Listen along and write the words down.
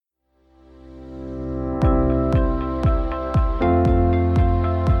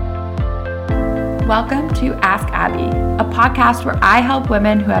welcome to Ask Abby, a podcast where I help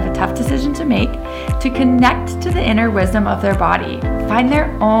women who have a tough decision to make to connect to the inner wisdom of their body, find their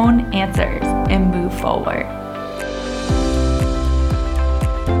own answers, and move forward.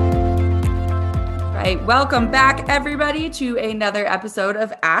 Right, welcome back, everybody, to another episode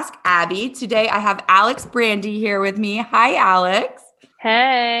of Ask Abby. Today, I have Alex Brandy here with me. Hi, Alex.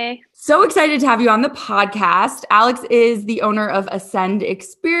 Hey. So excited to have you on the podcast. Alex is the owner of Ascend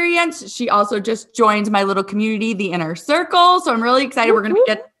Experience. She also just joined my little community, the Inner Circle. So I'm really excited. We're going to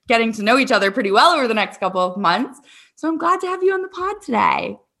be getting to know each other pretty well over the next couple of months. So I'm glad to have you on the pod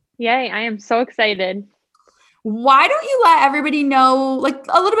today. Yay, I am so excited. Why don't you let everybody know like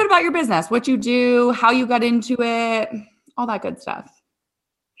a little bit about your business, what you do, how you got into it, all that good stuff.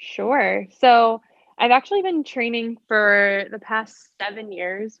 Sure. So I've actually been training for the past 7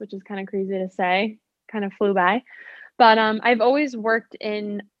 years, which is kind of crazy to say, kind of flew by. But I've always worked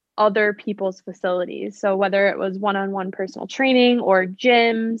in other people's facilities. So whether it was one-on-one personal training or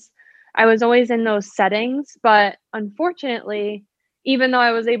gyms, I was always in those settings. But unfortunately, even though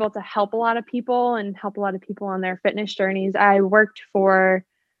I was able to help a lot of people and help a lot of people on their fitness journeys, I worked for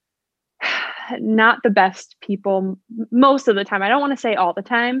not the best people most of the time. I don't want to say all the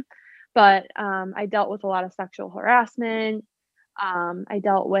time. But I dealt with a lot of sexual harassment. I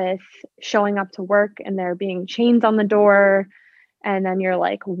dealt with showing up to work and there being chains on the door. And then you're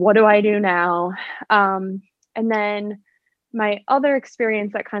like, what do I do now? And then my other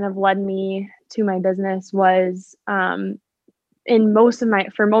experience that kind of led me to my business was for most of my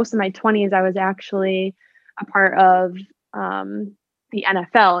 20s, I was actually a part of the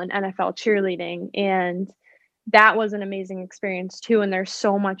NFL and NFL cheerleading. And that was an amazing experience too. And there's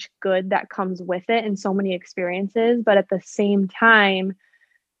so much good that comes with it and so many experiences. But at the same time,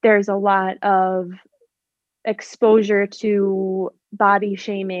 there's a lot of exposure to body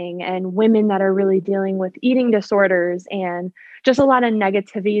shaming and women that are really dealing with eating disorders and just a lot of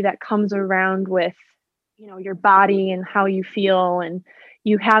negativity that comes around with, you know, your body and how you feel. And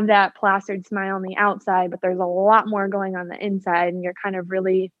you have that plastered smile on the outside, but there's a lot more going on the inside and you're kind of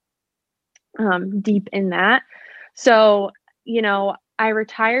really deep in that. So, you know, I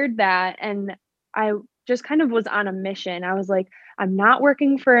retired that and I just kind of was on a mission. I was like, I'm not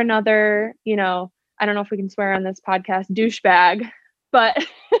working for another, you know, I don't know if we can swear on this podcast, douchebag, but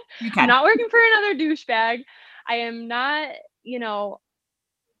I'm not working for another douchebag. I am not, you know,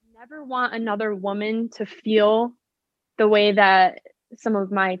 never want another woman to feel the way that some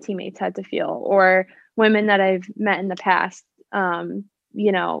of my teammates had to feel or women that I've met in the past,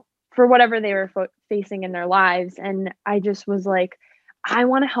 you know, for whatever they were facing in their lives. And I just was like, I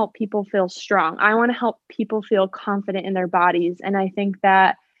want to help people feel strong. I want to help people feel confident in their bodies. And I think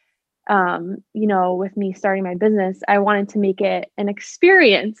that, you know, with me starting my business, I wanted to make it an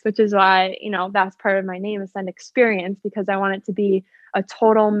experience, which is why, you know, that's part of my name, Ascend Experience, because I want it to be a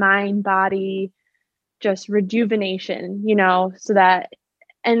total mind, body, just rejuvenation, you know, so that,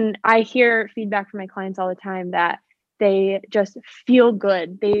 and I hear feedback from my clients all the time that they just feel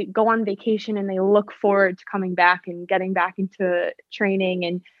good. They go on vacation and they look forward to coming back and getting back into training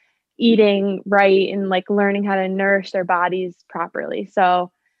and eating right and like learning how to nourish their bodies properly.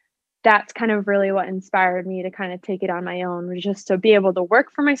 So that's kind of really what inspired me to kind of take it on my own, was just to be able to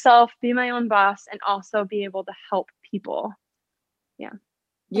work for myself, be my own boss, and also be able to help people. Yeah.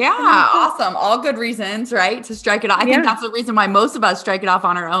 Yeah, awesome. All good reasons, right? To strike it off. I think that's the reason why most of us strike it off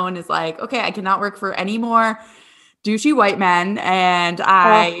on our own is like, okay, I cannot work for any more douchey white men, and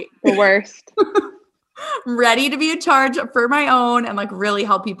the worst. ready to be in charge for my own and like really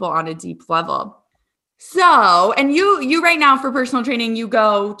help people on a deep level. So, and you right now for personal training, you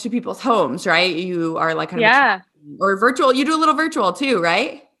go to people's homes, right? You are like kind of or virtual. You do a little virtual too,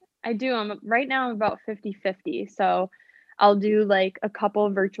 right? I do. I'm about 50-50. So I'll do like a couple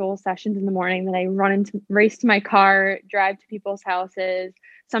of virtual sessions in the morning, then I race to my car, drive to people's houses.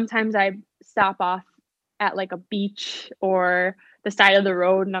 Sometimes I stop off at like a beach or the side of the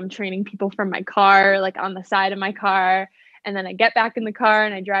road and I'm training people from my car, like on the side of my car. And then I get back in the car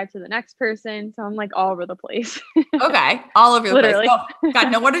and I drive to the next person. So I'm like all over the place. Okay. All over the Literally. place. Oh,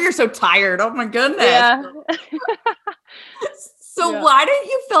 God, no wonder you're so tired. Oh my goodness. Yeah. So why don't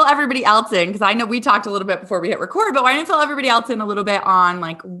you fill everybody else in? Because I know we talked a little bit before we hit record, but why don't you fill everybody else in a little bit on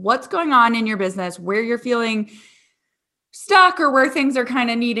like what's going on in your business, where you're feeling stuck or where things are kind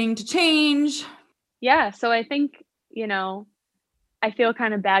of needing to change? Yeah. So I think, you know, I feel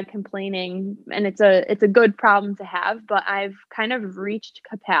kind of bad complaining and it's a good problem to have, but I've kind of reached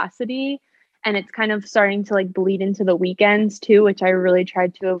capacity and it's kind of starting to like bleed into the weekends too, which I really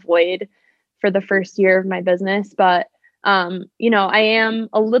tried to avoid for the first year of my business. But I am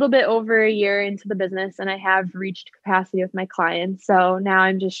a little bit over a year into the business and I have reached capacity with my clients. So now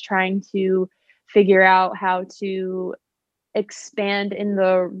I'm just trying to figure out how to expand in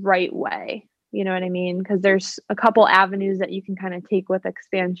the right way. You know what I mean? Because there's a couple avenues that you can kind of take with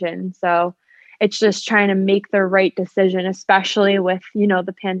expansion. So it's just trying to make the right decision, especially with,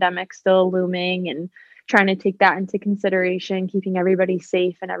 the pandemic still looming and trying to take that into consideration, keeping everybody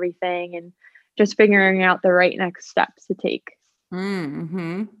safe and everything, and just figuring out the right next steps to take.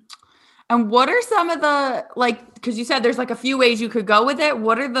 Mm-hmm. And what are some of the, because you said there's a few ways you could go with it.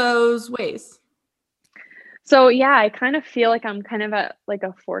 What are those ways? So yeah, I kind of feel like I'm kind of at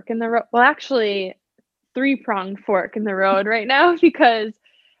a fork in the road. Well, actually, three-pronged fork in the road right now because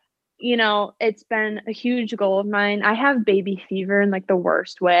it's been a huge goal of mine. I have baby fever in the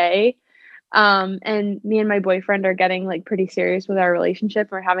worst way. And me and my boyfriend are getting pretty serious with our relationship.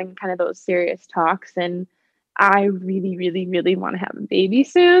 We're having kind of those serious talks, and I really, really, really want to have a baby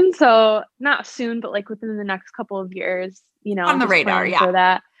soon. So not soon, but within the next couple of years, on the radar, yeah. For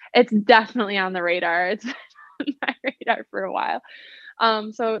that. It's definitely on the radar. It's on my radar for a while.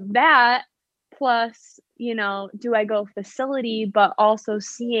 So that plus, do I go facility, but also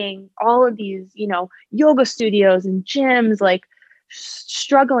seeing all of these, yoga studios and gyms,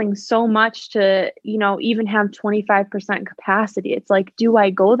 struggling so much to, even have 25% capacity. It's do I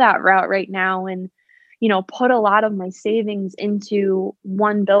go that route right now and, put a lot of my savings into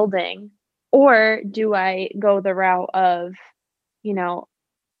one building, or do I go the route of,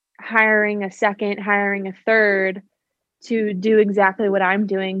 hiring a second, hiring a third to do exactly what I'm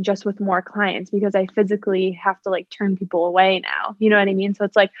doing, just with more clients, because I physically have to turn people away now. You know what I mean? So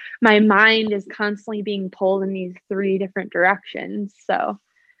it's my mind is constantly being pulled in these three different directions. So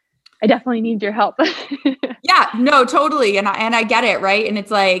I definitely need your help. Yeah, no, totally. And I get it. Right. And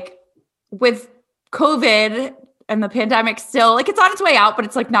it's with COVID and the pandemic still, it's on its way out, but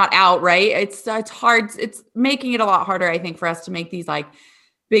it's not out. Right. It's hard. It's making it a lot harder, I think, for us to make these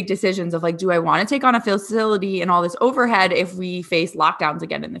big decisions of do I want to take on a facility and all this overhead if we face lockdowns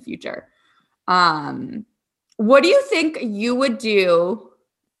again in the future? What do you think you would do?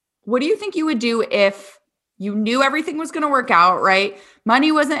 What do you think you would do if you knew everything was going to work out, right?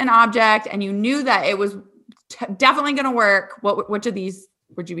 Money wasn't an object and you knew that it was definitely going to work. Which of these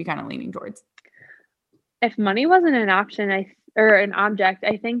would you be kind of leaning towards? If money wasn't an option, or an object,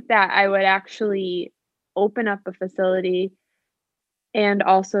 I think that I would actually open up a facility and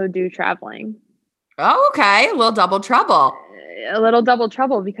also do traveling. Oh, okay. A little double trouble.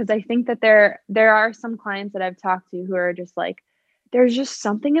 Because I think that there are some clients that I've talked to who are just there's just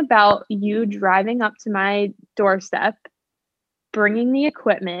something about you driving up to my doorstep, bringing the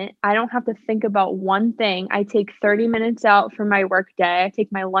equipment. I don't have to think about one thing. I take 30 minutes out from my work day. I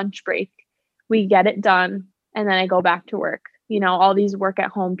take my lunch break. We get it done. And then I go back to work. All these work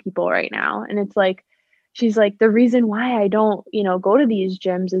at home people right now. And it's she's the reason why I don't, go to these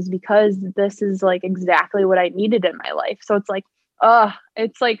gyms is because this is exactly what I needed in my life. So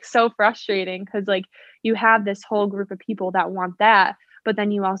it's so frustrating because you have this whole group of people that want that, but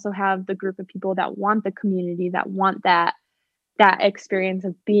then you also have the group of people that want the community, that want that experience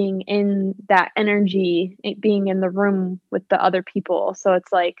of being in that energy, being in the room with the other people. So it's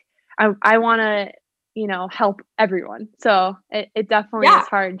I want to, help everyone. So it definitely is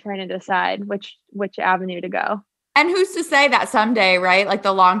hard trying to decide which avenue to go. And who's to say that someday, right?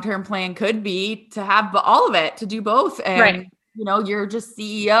 The long-term plan could be to have all of it, to do both. And, right. You're just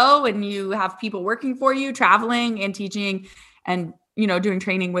CEO and you have people working for you, traveling and teaching and, doing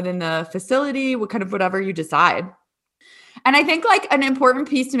training within the facility, whatever you decide. And I think an important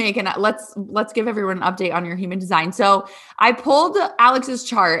piece to make, and let's give everyone an update on your human design. So I pulled Alex's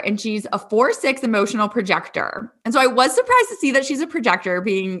chart and she's a 4/6 emotional projector. And so I was surprised to see that she's a projector,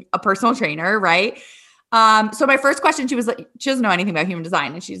 being a personal trainer, right? So my first question, she doesn't know anything about human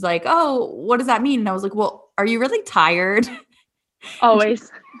design. And she's like, oh, what does that mean? And I was like, well, are you really tired?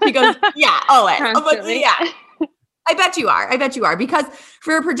 Always. She goes, yeah, always. Constantly. Yeah. I bet you are. Because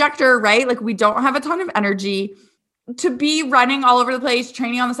for a projector, right? We don't have a ton of energy to be running all over the place,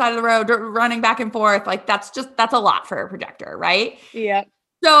 training on the side of the road, running back and forth. That's a lot for a projector, right? Yeah.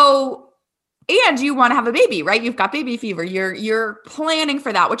 So, and you want to have a baby, right? You've got baby fever. You're planning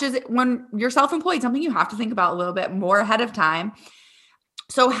for that, which is, when you're self-employed, something you have to think about a little bit more ahead of time.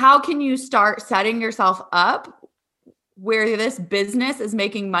 So how can you start setting yourself up where this business is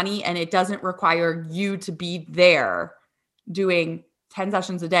making money and it doesn't require you to be there doing 10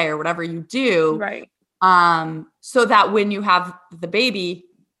 sessions a day or whatever you do? Right. So that when you have the baby,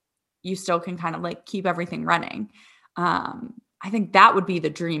 you still can kind of keep everything running. I think that would be the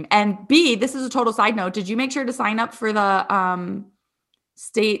dream. And B, this is a total side note. Did you make sure to sign up for the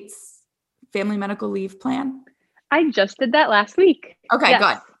state's family medical leave plan? I just did that last week. Okay, yes.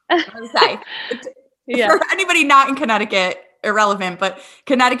 good. I was gonna say, Yeah. for anybody not in Connecticut, irrelevant, but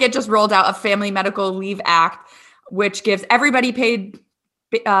Connecticut just rolled out a Family Medical Leave Act, which gives everybody paid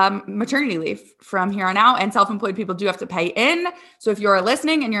maternity leave from here on out, and self-employed people do have to pay in. So if you're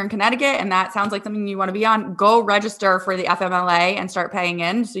listening and you're in Connecticut and that sounds like something you want to be on, go register for the FMLA and start paying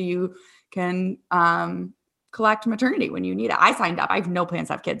in so you can collect maternity when you need it. I signed up. I have no plans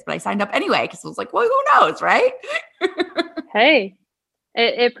to have kids, but I signed up anyway because I was like, well, who knows, right? Hey,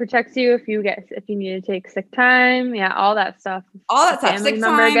 it protects you if you need to take sick time. Yeah, all that stuff. All that stuff. Family Sick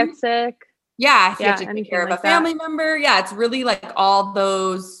member time. gets sick. Yeah, if you have to take care of like a family member. Yeah, it's really like all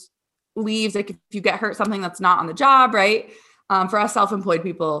those leaves. Like if you get hurt, something that's not on the job, right? For us self-employed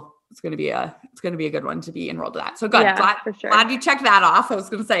people, it's gonna be a good one to be enrolled in that. So good. Yeah, for sure. Glad you checked that off. I was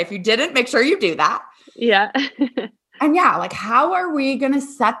gonna say, if you didn't, make sure you do that. Yeah. And yeah, like how are we gonna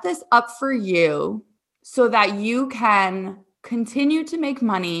set this up for you so that you can continue to make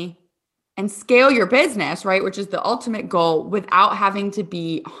money and scale your business, right? Which is the ultimate goal, without having to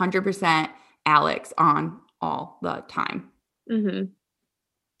be 100% Alex on all the time. Mm-hmm.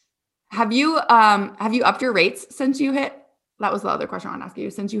 Have you upped your rates since you hit? That was the other question I want to ask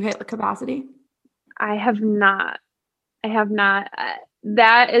you. Since you hit the capacity? I have not.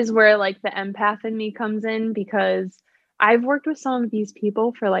 That is where like the empath in me comes in, because I've worked with some of these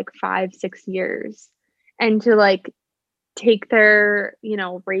people for like 5-6 years, and to like take their,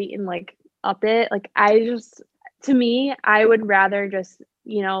 rate and like up it. Like to me, I would rather just,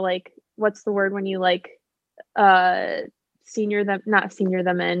 like, what's the word when you like, not senior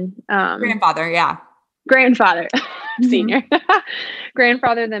them in, Grandfather. Yeah. Grandfather, Mm-hmm. senior,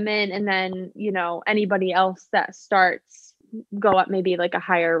 grandfather them in. And then, anybody else that starts go up maybe like a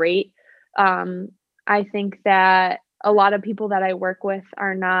higher rate. I think that a lot of people that I work with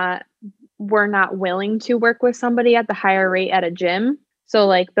were not willing to work with somebody at the higher rate at a gym. So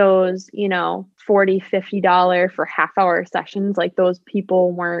like those, $40, $50 for half-hour sessions, like those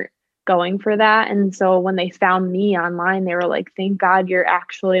people weren't going for that. And so when they found me online, they were like, thank God you're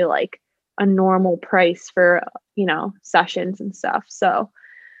actually like a normal price for, sessions and stuff. So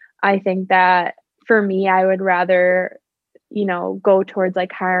I think that for me, I would rather, go towards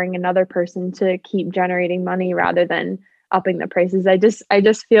like hiring another person to keep generating money rather than upping the prices. I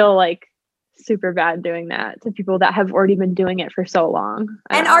just feel like super bad doing that to people that have already been doing it for so long.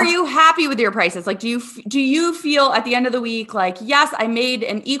 And are you happy with your prices? Like, do you feel at the end of the week, like, yes, I made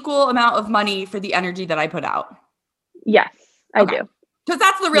an equal amount of money for the energy that I put out? Yes, I do. Because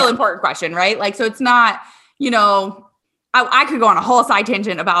that's the real important question, right? Like, so it's not, I could go on a whole side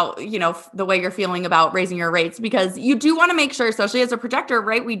tangent about, the way you're feeling about raising your rates, because you do want to make sure, especially as a projector,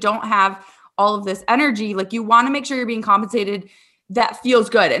 right? We don't have all of this energy. Like, you want to make sure you're being compensated that feels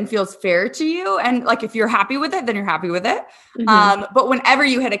good and feels fair to you. And like, if you're happy with it, then you're happy with it. Mm-hmm. But whenever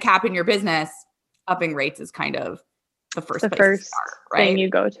you hit a cap in your business, upping rates is kind of the first thing you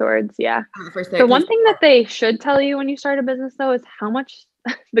go towards. Yeah. The one thing that they should tell you when you start a business though, is how much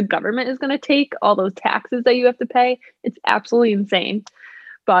the government is going to take, all those taxes that you have to pay. It's absolutely insane.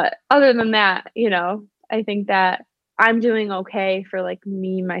 But other than that, I think that I'm doing okay for like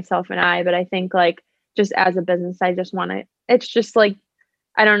me, myself, and I, but I think like just as a business, I just want to, it's just like,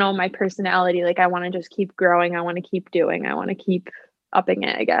 I don't know, my personality. Like I want to just keep growing. I want to keep doing, I want to keep upping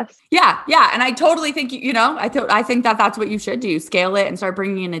it, I guess. Yeah. Yeah. And I totally think, I think that that's what you should do. Scale it and start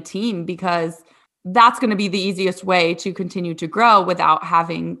bringing in a team, because that's going to be the easiest way to continue to grow without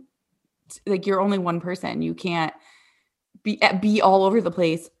having, like, you're only one person. You can't be all over the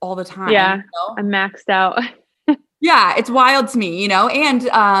place all the time. Yeah. I'm maxed out. Yeah. It's wild to me,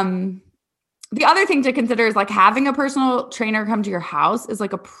 and, the other thing to consider is like having a personal trainer come to your house is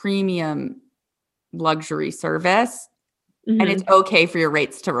like a premium luxury service. Mm-hmm. And it's okay for your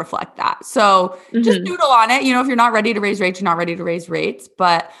rates to reflect that. So just doodle on it. If you're not ready to raise rates, you're not ready to raise rates.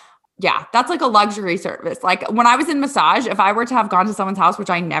 But yeah, that's like a luxury service. Like when I was in massage, if I were to have gone to someone's house, which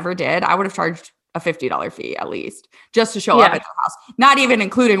I never did, I would have charged a $50 fee at least just to show up at their house, not even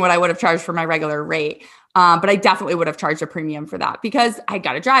including what I would have charged for my regular rate. But I definitely would have charged a premium for that, because I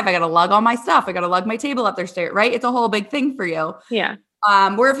got to drive. I got to lug all my stuff. I got to lug my table up their stairs, right? It's a whole big thing for you. Yeah.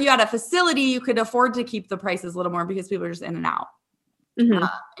 Where if you had a facility, you could afford to keep the prices a little more because people are just in and out. Mm-hmm. And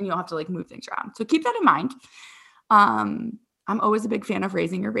you don't have to like move things around. So keep that in mind. I'm always a big fan of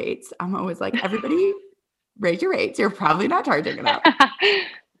raising your rates. I'm always like, everybody raise your rates. You're probably not charging enough.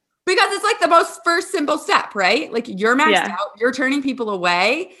 Because it's like the most first simple step, right? Like you're maxed out, you're turning people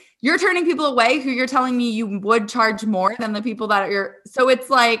away. You're turning people away who you're telling me you would charge more than the people that you're. So it's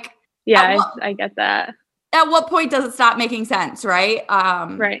like, yeah, I get that. At what point does it stop making sense, right?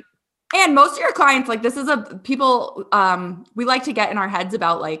 Right. And most of your clients, like this is we like to get in our heads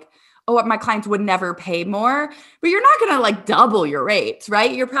about like, oh, my clients would never pay more, but you're not going to like double your rates,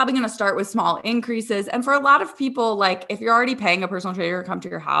 right? You're probably going to start with small increases. And for a lot of people, like if you're already paying a personal trainer to come to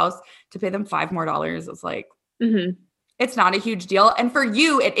your house, to pay them $5 more, it's like, it's not a huge deal. And for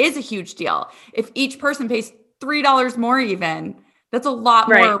you, it is a huge deal. If each person pays $3 more even, that's a lot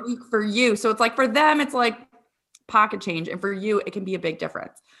more a week for you. So it's like for them, it's like pocket change. And for you, it can be a big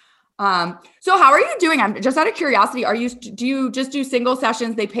difference. So how are you doing? I'm just out of curiosity. Do you just do single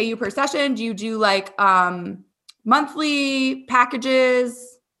sessions? They pay you per session? Do you do like, monthly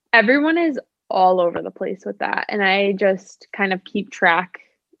packages? Everyone is all over the place with that. And I just kind of keep track,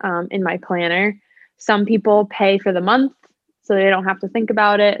 in my planner. Some people pay for the month so they don't have to think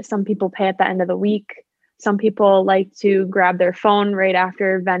about it. Some people pay at the end of the week. Some people like to grab their phone right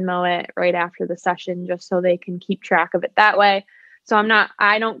after, Venmo it right after the session, just so they can keep track of it that way. So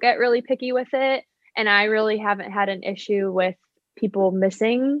I don't get really picky with it. And I really haven't had an issue with people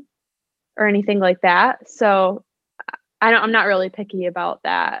missing or anything like that. So I'm not really picky about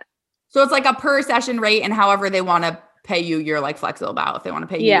that. So it's like a per session rate, and however they want to pay you, you're like flexible about if they want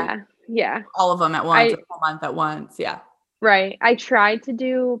to pay you. Yeah. All of them at once, or a whole month at once. Yeah. Right. I tried to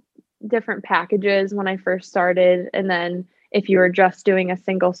do different packages when I first started. And then if you were just doing a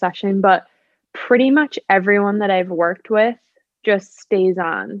single session, but pretty much everyone that I've worked with just stays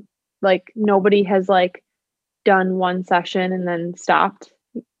on. Like nobody has like done one session and then stopped.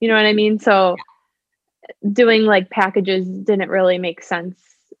 You know what I mean? So doing like packages didn't really make sense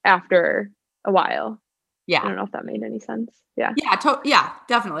after a while. Yeah. I don't know if that made any sense. Yeah. Yeah,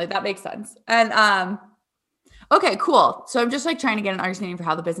 definitely. That makes sense. And okay, cool. So I'm just like trying to get an understanding for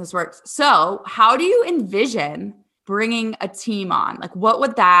how the business works. So how do you envision bringing a team on? Like what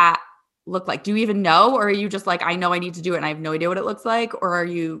would that look like? Do you even know? Or are you just like, I know I need to do it and I have no idea what it looks like? Or are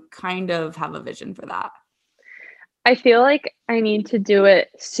you kind of have a vision for that? I feel like I need to do it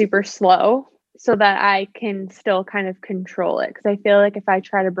super slow so that I can still kind of control it. Cause I feel like if I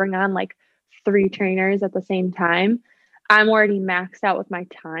try to bring on like 3 trainers at the same time, I'm already maxed out with my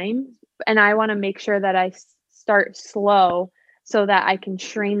time. And I want to make sure that I start slow so that I can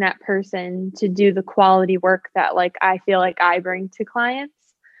train that person to do the quality work that like I feel like I bring to clients.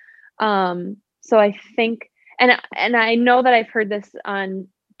 So I think, and I know that I've heard this on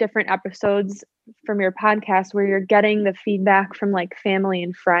different episodes from your podcast where you're getting the feedback from like family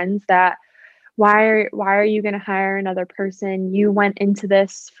and friends that why are you going to hire another person? You went into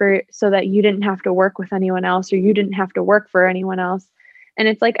this so that you didn't have to work with anyone else, or you didn't have to work for anyone else. And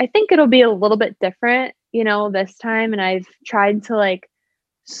it's like, I think it'll be a little bit different, this time. And I've tried to like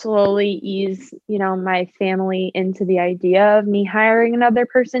slowly ease, my family into the idea of me hiring another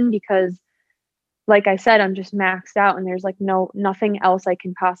person because like I said, I'm just maxed out and there's like nothing else I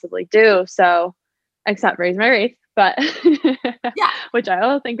can possibly do. So except raise my rates, but Yeah, which I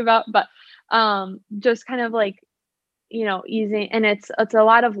will think about, but just kind of like, easing, and it's a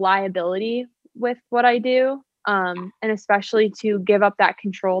lot of liability with what I do. And especially to give up that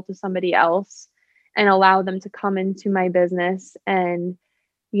control to somebody else and allow them to come into my business and,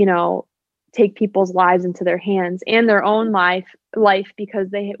 take people's lives into their hands and their own life because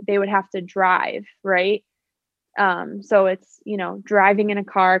they would have to drive, right? So it's, driving in a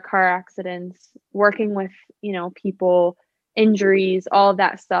car accidents, working with, people, injuries, all of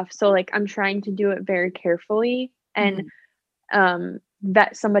that stuff. So like I'm trying to do it very carefully and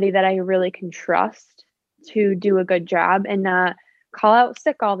vet somebody that I really can trust to do a good job and not call out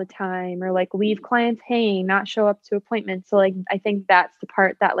sick all the time or like leave clients hanging, not show up to appointments. So like I think that's the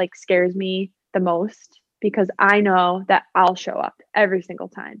part that like scares me the most because I know that I'll show up every single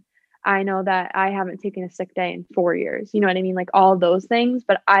time. I know that I haven't taken a sick day in 4 years. You know what I mean? Like all those things,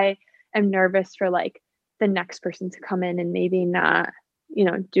 but I am nervous for like the next person to come in and maybe not,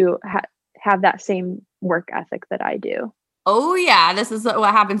 have that same work ethic that I do. Oh yeah, this is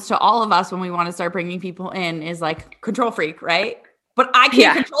what happens to all of us when we want to start bringing people in is like control freak, right? But I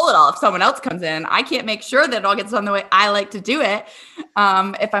can't control it all. If someone else comes in, I can't make sure that it all gets done the way I like to do it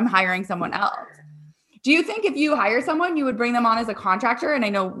if I'm hiring someone else. Do you think if you hire someone, you would bring them on as a contractor? And I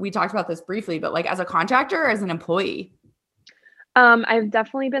know we talked about this briefly, but like as a contractor or as an employee? I've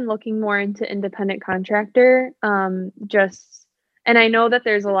definitely been looking more into independent contractor. And I know that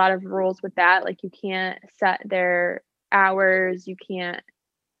there's a lot of rules with that. Like you can't set their hours, you can't,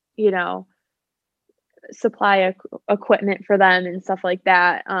 supply equipment for them and stuff like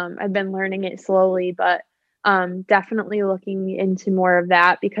that. I've been learning it slowly, but definitely looking into more of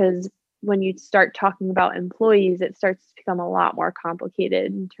that, because when you start talking about employees, it starts to become a lot more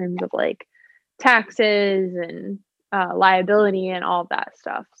complicated in terms of like taxes and liability and all of that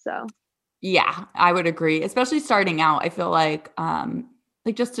stuff. So Yeah, I would agree. Especially starting out. I feel like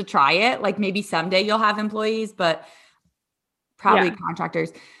just to try it, like maybe someday you'll have employees, but probably yeah.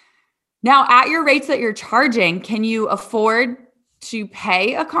 contractors. Now, at your rates that you're charging, can you afford to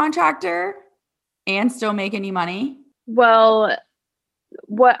pay a contractor and still make any money? Well,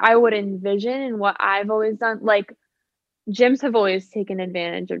 what I would envision and what I've always done, like gyms have always taken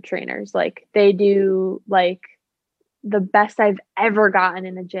advantage of trainers. Like they do, like the best I've ever gotten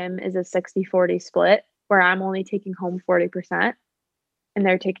in a gym is a 60-40 split where I'm only taking home 40% and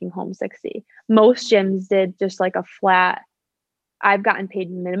they're taking home 60. Most gyms did just like a flat. I've gotten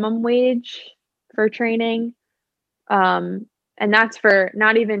paid minimum wage for training. And that's for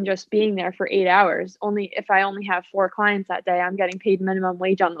not even just being there for 8 hours. Only if I only have 4 clients that day, I'm getting paid minimum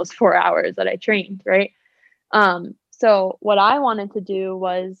wage on those 4 hours that I trained, right? So what I wanted to do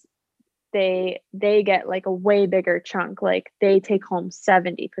was they get like a way bigger chunk. Like they take home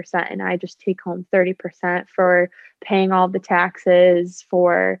 70% and I just take home 30% for paying all the taxes,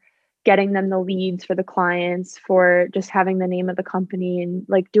 for getting them the leads for the clients, for just having the name of the company and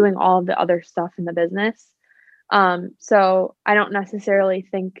like doing all of the other stuff in the business. So I don't necessarily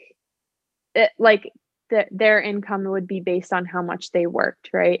think it like their income would be based on how much they worked,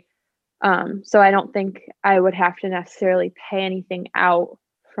 right? So I don't think I would have to necessarily pay anything out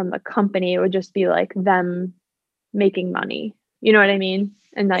from the company. It would just be like them making money. You know what I mean?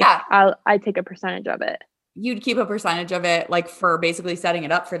 And like Yeah. I take a percentage of it. You'd keep a percentage of it like for basically setting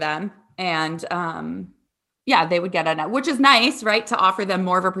it up for them. And yeah, they would get it, which is nice, right? To offer them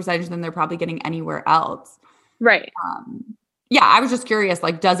more of a percentage than they're probably getting anywhere else. Right. Yeah, I was just curious,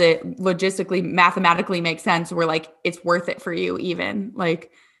 like, does it logistically, mathematically make sense where like it's worth it for you even?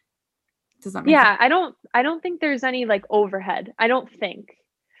 Like, does that make sense? Yeah, I don't think there's any like overhead. I don't think.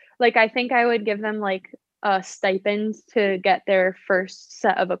 Like I think I would give them like a stipend to get their first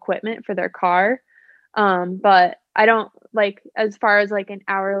set of equipment for their car. But I don't like as far as like an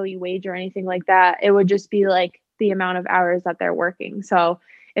hourly wage or anything like that, it would just be like the amount of hours that they're working. So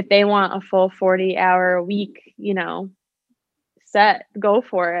if they want a full 40-hour a week, set, go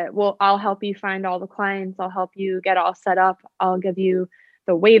for it. Well, I'll help you find all the clients. I'll help you get all set up. I'll give you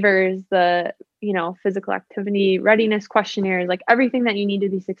the waivers, the, physical activity readiness questionnaires, like everything that you need to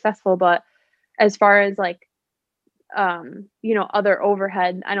be successful. But as far as like, other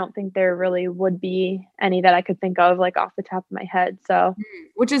overhead, I don't think there really would be any that I could think of like off the top of my head. So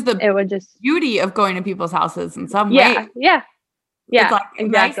Which is the it would just beauty of going to people's houses in some way. Yeah. It's like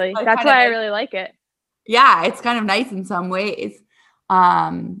Exactly. Nice, that's why I really like it. Yeah, it's kind of nice in some ways.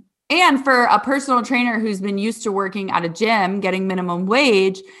 And for a personal trainer who's been used to working at a gym, getting minimum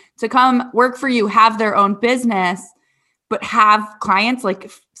wage, to come work for you, have their own business, but have clients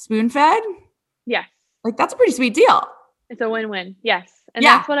like spoon fed. Yes. Like that's a pretty sweet deal. It's a win-win. Yes. And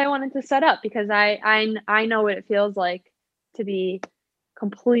that's what I wanted to set up because I know what it feels like to be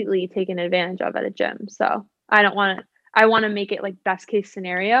completely taken advantage of at a gym. So I want to make it like best case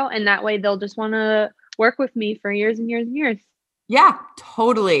scenario. And that way they'll just want to work with me for years and years and years. Yeah,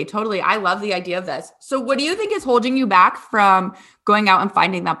 totally. Totally. I love the idea of this. So what do you think is holding you back from going out and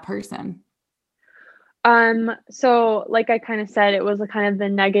finding that person? So like I kind of said, it was a kind of the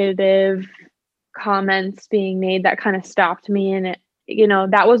negative comments being made that kind of stopped me. And it,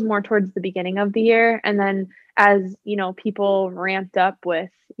 that was more towards the beginning of the year. And then as, people ramped up with,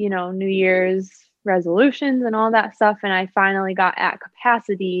 New Year's resolutions and all that stuff, and I finally got at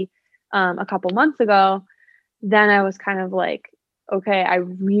capacity a couple months ago, then I was kind of like, okay, I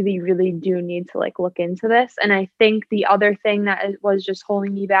really, really do need to like look into this. And I think the other thing that was just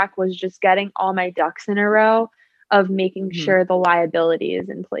holding me back was just getting all my ducks in a row of making sure the liability is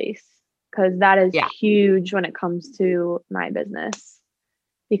in place. Because that is huge when it comes to my business.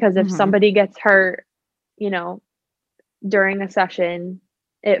 Because if somebody gets hurt, during a session,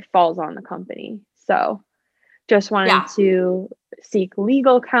 it falls on the company. So just wanted to seek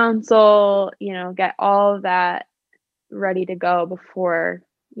legal counsel, get all of that ready to go before,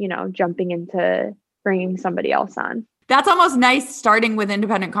 jumping into bringing somebody else on. That's almost nice starting with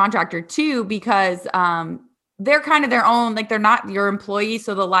independent contractor too, because they're kind of their own, like they're not your employee.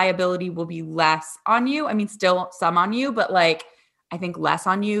 So the liability will be less on you. I mean, still some on you, but like, I think less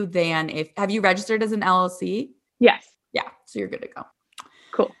on you than have you registered as an LLC? Yes. Yeah. So you're good to go.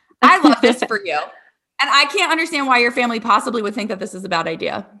 Cool. I love this for you. And I can't understand why your family possibly would think that this is a bad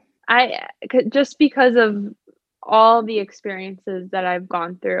idea. Just because of all the experiences that I've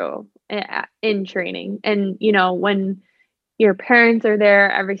gone through in training, and when your parents are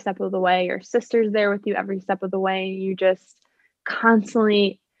there every step of the way, your sister's there with you every step of the way, you just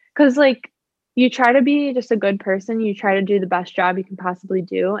constantly, because like you try to be just a good person, you try to do the best job you can possibly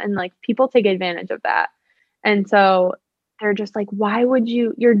do, and like people take advantage of that. And so they're just like, why would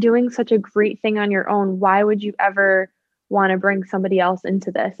you're doing such a great thing on your own, why would you ever want to bring somebody else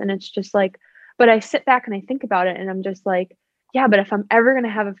into this? And it's just like, but I sit back and I think about it and I'm just like, yeah, but if I'm ever going to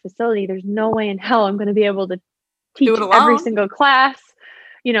have a facility, there's no way in hell I'm going to be able to Do teach it every alone. single class,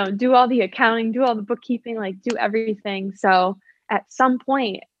 do all the accounting, do all the bookkeeping, like do everything. So at some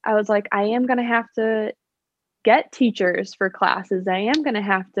point I was like, I am going to have to get teachers for classes. I am going to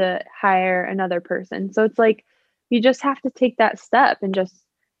have to hire another person. So it's like, you just have to take that step and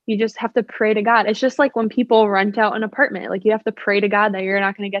you just have to pray to God. It's just like when people rent out an apartment, like you have to pray to God that you're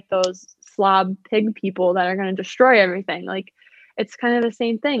not going to get those slob pig people that are going to destroy everything. Like it's kind of the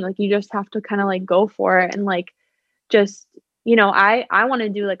same thing. Like you just have to kind of like go for it and like just, I want to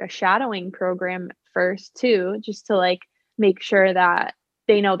do like a shadowing program first too, just to like make sure that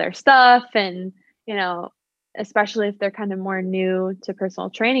they know their stuff and, especially if they're kind of more new to personal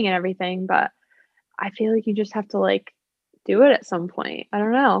training and everything. But I feel like you just have to like do it at some point. I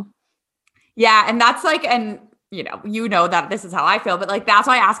don't know. Yeah. And that's like, and that this is how I feel, but like, that's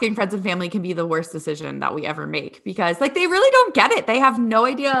why asking friends and family can be the worst decision that we ever make because like, they really don't get it. They have no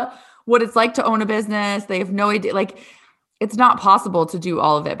idea what it's like to own a business. They have no idea. Like, it's not possible to do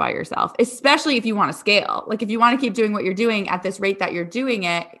all of it by yourself, especially if you want to scale. Like, if you want to keep doing what you're doing at this rate that you're doing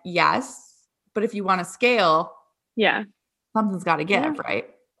it, yes. But if you want to scale, yeah, something's got to give, right?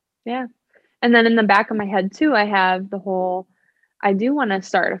 Yeah. And then in the back of my head too, I have I do want to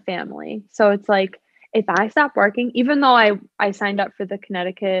start a family. So it's like, if I stop working, even though I signed up for the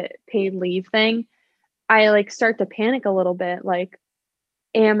Connecticut paid leave thing, I like start to panic a little bit. Like,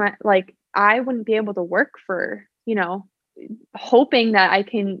 I wouldn't be able to work for, hoping that I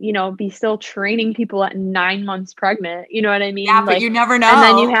can, be still training people at 9 months pregnant. You know what I mean? Yeah, but Like, you never and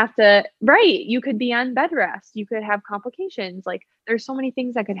then you know. have to, right. You could be on bed rest. You could have complications. Like, there's so many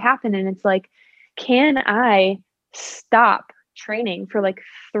things that could happen. And it's like, can I stop training for like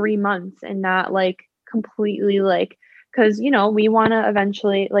 3 months and not like completely like, because we want to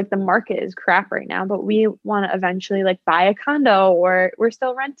eventually, like, the market is crap right now, but we want to eventually like buy a condo, or we're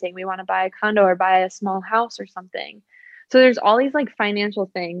still renting, we want to buy a condo or buy a small house or something. So there's all these like financial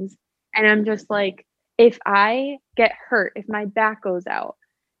things, and I'm just like, if I get hurt, if my back goes out,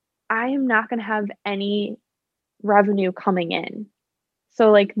 I am not going to have any revenue coming in.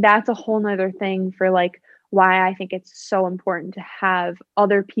 So like that's a whole nother thing for like why I think it's so important to have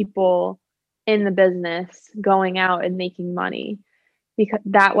other people in the business going out and making money, because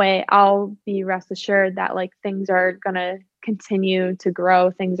that way I'll be rest assured that like things are going to continue to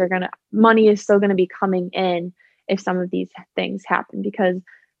grow. Money is still going to be coming in if some of these things happen, because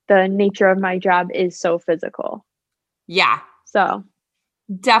the nature of my job is so physical. Yeah. So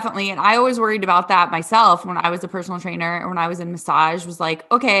definitely. And I always worried about that myself when I was a personal trainer or when I was in massage, was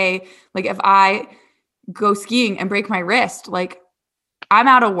like, okay, like if I go skiing and break my wrist, like I'm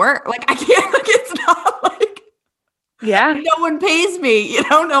out of work. Like I can't, like it's not like, yeah, no one pays me,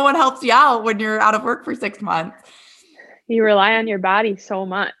 no one helps you out when you're out of work for 6 months. you rely on your body so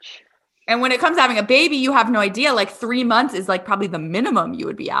much. And when it comes to having a baby, you have no idea. Like 3 months is like probably the minimum you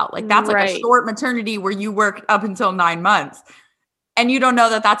would be out. Like that's like a short maternity where you work up until 9 months. And you don't know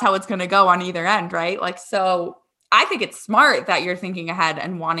that that's how it's going to go on either end, right? Like, so I think it's smart that you're thinking ahead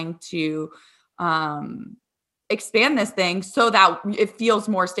and wanting to expand this thing so that it feels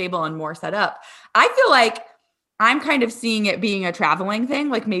more stable and more set up. I feel like I'm kind of seeing it being a traveling thing.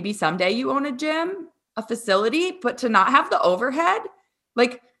 Like maybe someday you own a gym, a facility, but to not have the overhead,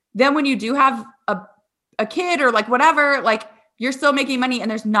 like then when you do have a kid or like whatever, like you're still making money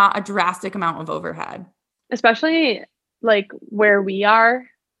and there's not a drastic amount of overhead. Especially like where we are.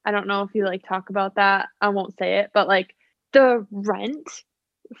 I don't know if you like talk about that. I won't say it, but like the rent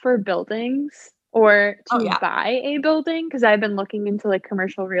for buildings or to buy a building, because I've been looking into like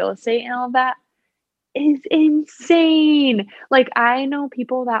commercial real estate and all of that, is insane. Like I know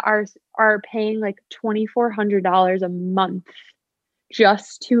people that are paying like $2,400 a month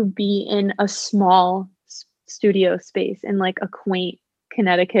just to be in a small studio space in like a quaint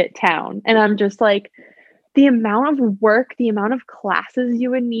Connecticut town. And I'm just like, the amount of work, the amount of classes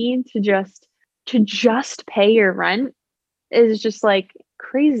you would need to just pay your rent is just like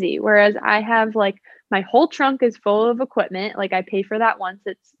crazy. Whereas I have like my whole trunk is full of equipment. Like I pay for that once.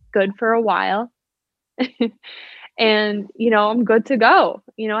 It's good for a while. and, I'm good to go.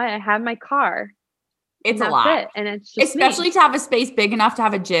 I have my car. It's a That's lot. it. And it's just especially me. to have a space big enough to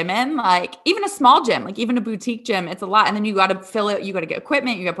have a gym in, like even a small gym, like even a boutique gym, it's a lot. And then you got to fill it. You got to get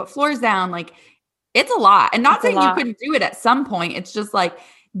equipment. You got to put floors down. Like it's a lot. And not It's a saying you lot. couldn't do it at some point. It's just like,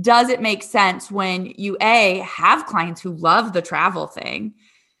 does it make sense when you have clients who love the travel thing?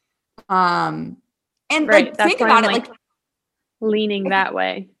 And Right. like, That's think why about I'm it. Like leaning that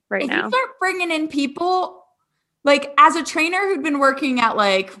way right if you now. start bringing in people, like as a trainer who'd been working at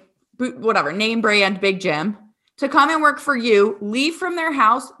like whatever name brand big gym, to come and work for you, leave from their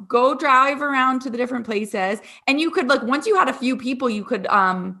house, go drive around to the different places, and you could like once you had a few people, you could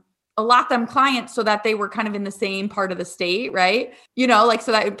allot them clients so that they were kind of in the same part of the state, right? Like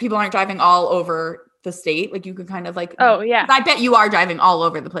so that people aren't driving all over the state. Like you could kind of like, Oh yeah, I bet you are driving all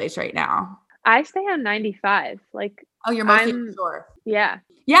over the place right now. I stay on 95. Like, oh, you're mostly sure. Yeah.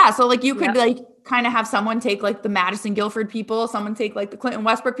 Yeah. So like you could like kind of have someone take like the Madison Guilford people, someone take like the Clinton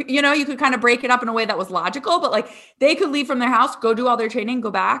Westbrook, you could kind of break it up in a way that was logical, but like they could leave from their house, go do all their training, go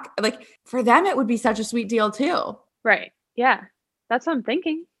back. Like for them, it would be such a sweet deal too. Right. Yeah. That's what I'm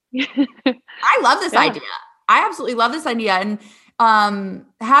thinking. I love this idea. I absolutely love this idea. And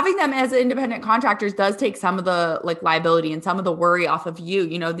having them as independent contractors does take some of the like liability and some of the worry off of you.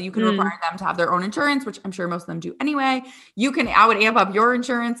 That you can require them to have their own insurance, which I'm sure most of them do anyway. I would amp up your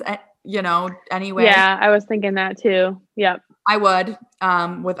insurance, anyway. Yeah, I was thinking that too. Yep. I would,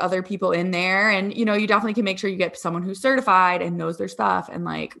 with other people in there. And, you definitely can make sure you get someone who's certified and knows their stuff and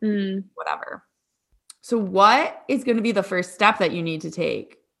like whatever. So what is going to be the first step that you need to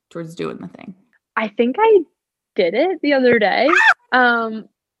take towards doing the thing? I think I did it the other day. I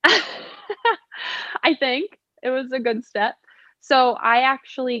think it was a good step. So I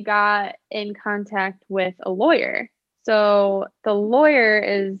actually got in contact with a lawyer. So the lawyer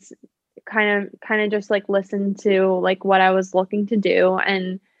is kind of just like listened to like what I was looking to do,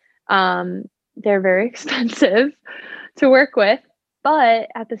 and they're very expensive to work with. But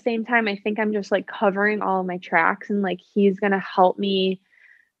at the same time, I think I'm just like covering all of my tracks, and like he's going to help me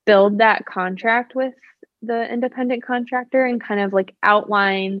build that contract with the independent contractor and kind of like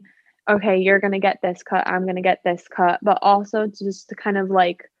outline, okay, you're going to get this cut, I'm going to get this cut, but also just to kind of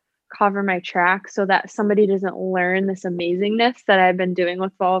like cover my track so that somebody doesn't learn this amazingness that I've been doing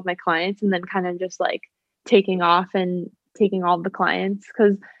with all of my clients and then kind of just like taking off and taking all the clients,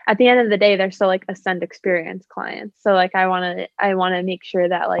 because at the end of the day they're still like Ascend experience clients. So like I want to make sure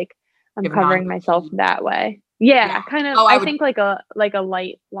that like I'm covering myself that way. Yeah, kind of. I think like a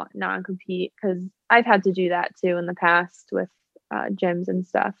light non-compete, because I've had to do that too in the past with gyms and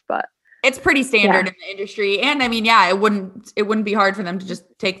stuff, but it's pretty standard in the industry. And I mean, yeah, it wouldn't be hard for them to just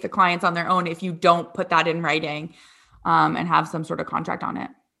take the clients on their own if you don't put that in writing and have some sort of contract on it.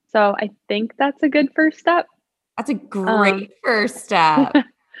 So I think that's a good first step. That's a great first step.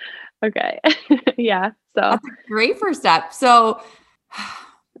 Okay. Yeah. So that's a great first step. So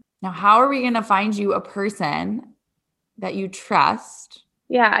now how are we going to find you a person that you trust?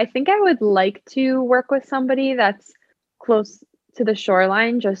 Yeah, I think I would like to work with somebody that's close to the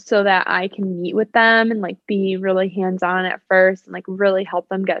shoreline, just so that I can meet with them and like be really hands-on at first and like really help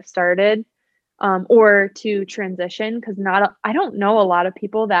them get started, or to transition, because I don't know a lot of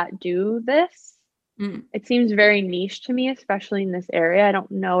people that do this. It seems very niche to me, especially in this area. I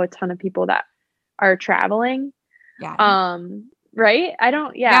don't know a ton of people that are traveling. Yeah. Right? I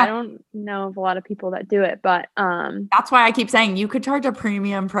don't know of a lot of people that do it, but that's why I keep saying you could charge a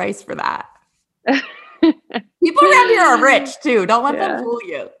premium price for that. People around here are rich too. Don't let them fool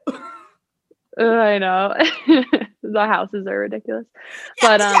you. I know. The houses are ridiculous.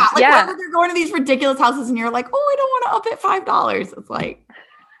 Yeah, but whether they're going to these ridiculous houses and you're like, oh, I don't want to up it $5. It's like,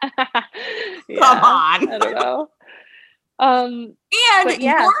 come on. I don't know. And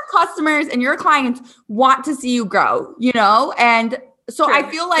your customers and your clients want to see you grow, and so I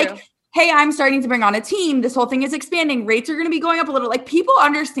feel like, hey, I'm starting to bring on a team. This whole thing is expanding. Rates are going to be going up a little. Like people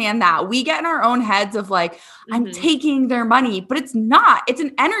understand that. We get in our own heads of like, I'm taking their money, but it's not. It's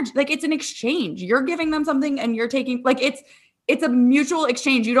an energy, like it's an exchange. You're giving them something and you're taking, like it's a mutual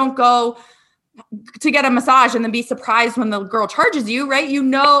exchange. You don't go to get a massage and then be surprised when the girl charges you, right? You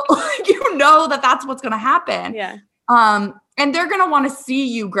know that that's what's going to happen. Yeah. And they're going to want to see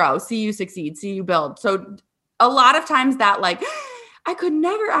you grow, see you succeed, see you build. So a lot of times that like, I could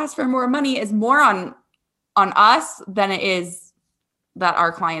never ask for more money is more on us than it is that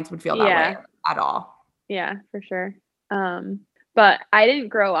our clients would feel that way at all. Yeah, for sure. But I didn't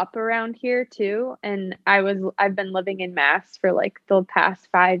grow up around here too. And I've been living in Mass for like the past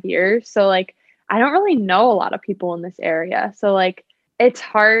 5 years. So like, I don't really know a lot of people in this area. So like, it's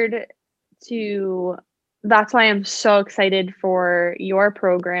hard to that's why I'm so excited for your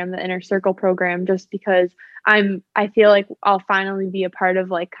program, the Inner Circle program, just because I feel like I'll finally be a part of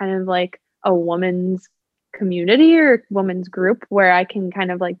like kind of like a woman's community or women's group where I can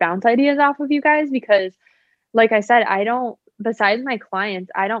kind of like bounce ideas off of you guys, because like I said, besides my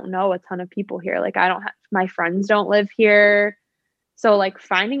clients, I don't know a ton of people here. Like my friends don't live here. So like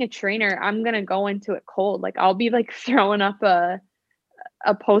finding a trainer, I'm going to go into it cold. Like I'll be like throwing up a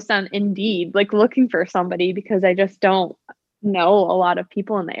post on Indeed, like looking for somebody, because I just don't know a lot of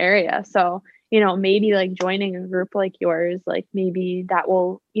people in the area. So, maybe like joining a group like yours, like maybe that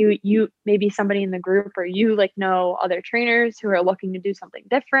will, maybe somebody in the group or you like know other trainers who are looking to do something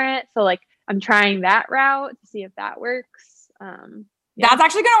different. So like I'm trying that route to see if that works. Yeah. That's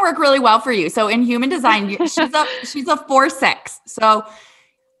actually going to work really well for you. So in human design, she's a 4/6. So,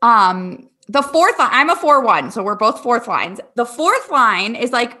 the fourth line, I'm a 4/1. So we're both fourth lines. The fourth line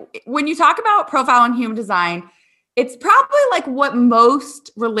is like, when you talk about profile in human design, it's probably like what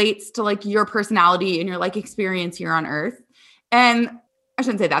most relates to like your personality and your like experience here on earth. And I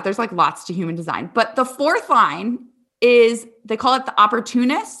shouldn't say that, there's like lots to human design, but the fourth line is, they call it the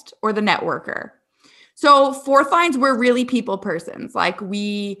opportunist or the networker. So fourth lines, we're really people persons. Like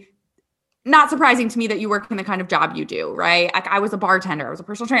not surprising to me that you work in the kind of job you do, right? Like I was a bartender, I was a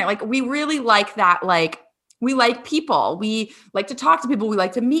personal trainer. Like we really like that. Like we like people. We like to talk to people. We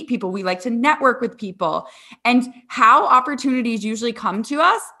like to meet people. We like to network with people. And how opportunities usually come to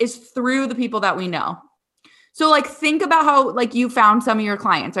us is through the people that we know. So like think about how like you found some of your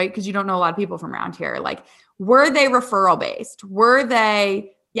clients, right? Because you don't know a lot of people from around here. Like were they referral based? Were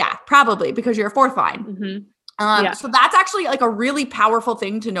they, yeah, probably, because you're a fourth line. Mm-hmm. So that's actually like a really powerful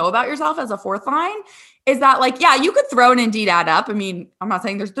thing to know about yourself as a fourth line, is that like, yeah, you could throw an Indeed ad up. I mean, I'm not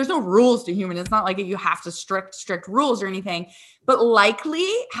saying there's no rules to human. It's not like you have to strict rules or anything, but likely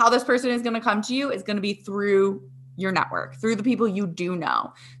how this person is going to come to you is going to be through your network, through the people you do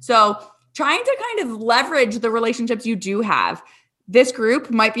know. So trying to kind of leverage the relationships you do have. This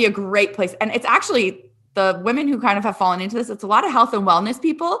group might be a great place. And it's actually the women who kind of have fallen into this. It's a lot of health and wellness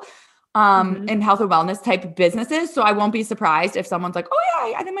people. And health and wellness type businesses. So I won't be surprised if someone's like, oh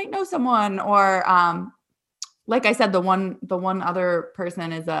yeah, I might know someone. Or, like I said, the one other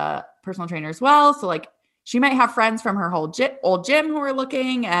person is a personal trainer as well. So like she might have friends from her old gym who are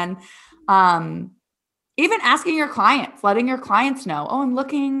looking, and, even asking your clients, letting your clients know, oh, I'm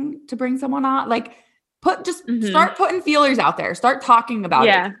looking to bring someone on, like start putting feelers out there, start talking about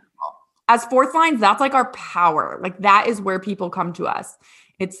it. As fourth lines, that's like our power. Like that is where people come to us.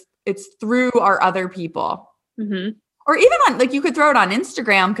 It's through our other people. Mm-hmm. Or even on, like, you could throw it on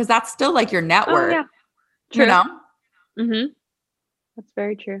Instagram, because that's still like your network. Oh, yeah. True. You know? Mm-hmm. That's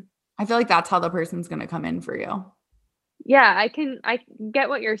very true. I feel like that's how the person's going to come in for you. Yeah, I get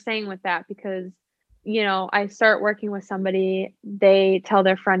what you're saying with that, because, I start working with somebody, they tell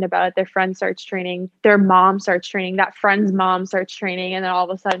their friend about it, their friend starts training, their mom starts training, that friend's mom starts training, and then all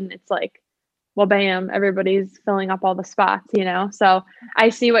of a sudden it's like, well, bam, everybody's filling up all the spots, So I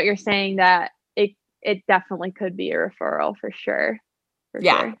see what you're saying, that it definitely could be a referral for sure.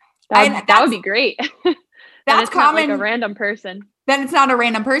 Yeah. That would be great. That's common. Not like a random person. Then it's not a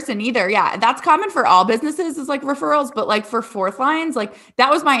random person either. Yeah. That's common for all businesses, is like referrals. But like for fourth lines, like that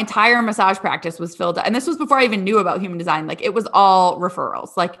was my entire massage practice was filled. And this was before I even knew about human design. Like it was all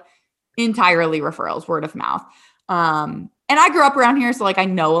referrals, like entirely referrals, word of mouth. And I grew up around here, so like I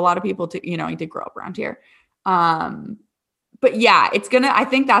know a lot of people too, I did grow up around here. But yeah, I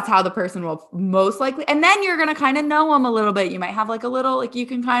think that's how the person will most likely, and then you're going to kind of know them a little bit. You might have like a little, like you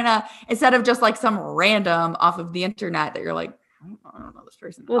can kind of, instead of just like some random off of the internet that you're like, I don't know this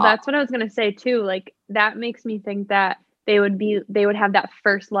person. Well, that's what I was going to say too. Like that makes me think that they would have that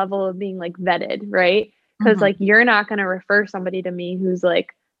first level of being like vetted, right? Because like you're not going to refer somebody to me who's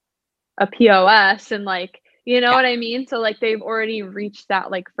like a POS and like, what I mean? So like they've already reached that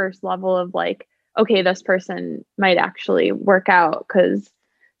like first level of like, okay, this person might actually work out because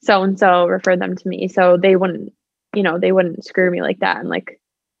so-and-so referred them to me. So they wouldn't screw me like that and like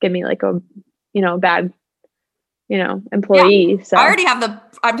give me like a, bad, employee. Yeah. So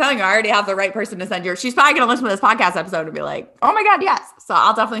I'm telling you, I already have the right person to send you. She's probably going to listen to this podcast episode and be like, oh my God, yes. So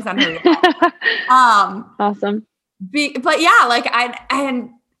I'll definitely send her. Awesome. But yeah, like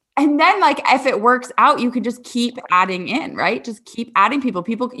and then like, if it works out, you can just keep adding in, right? Just keep adding people.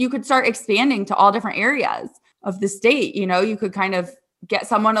 You could start expanding to all different areas of the state. You could kind of get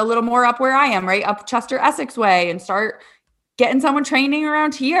someone a little more up where I am, right? Up Chester, Essex way, and start getting someone training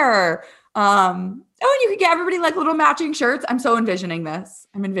around here. And you could get everybody like little matching shirts. I'm so envisioning this.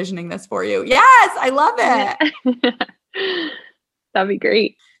 I'm envisioning this for you. Yes, I love it. That'd be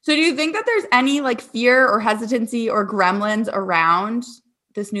great. So do you think that there's any like fear or hesitancy or gremlins around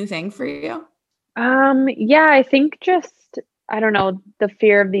this new thing for you? Yeah, I think just, I don't know, the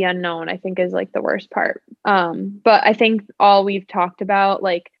fear of the unknown, I think is like the worst part. But I think all we've talked about,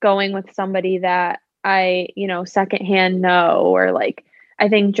 like going with somebody that I, secondhand know, or like, I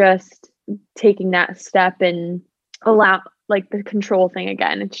think just taking that step and allow like the control thing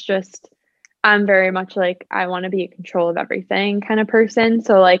again. It's just, I'm very much like, I want to be in control of everything kind of person.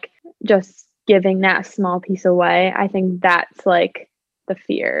 So like just giving that small piece away, I think that's like the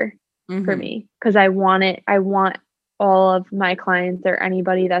fear for me, because I want it. I want all of my clients or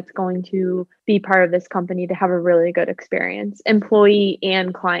anybody that's going to be part of this company to have a really good experience, employee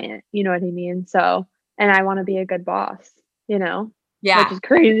and client, you know what I mean? So, and I want to be a good boss, Yeah. which is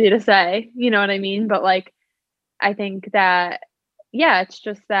crazy to say, you know what I mean? But like, I think that, yeah, it's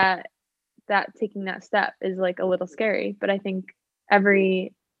just that taking that step is like a little scary, but I think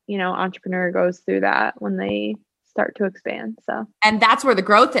every, entrepreneur goes through that when they start to expand. So, And that's where the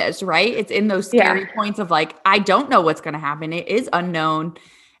growth is, right? It's in those scary yeah. points of like, I don't know what's going to happen. It is unknown.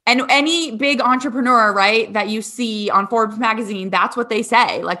 And any big entrepreneur, right, that you see on Forbes magazine, that's what they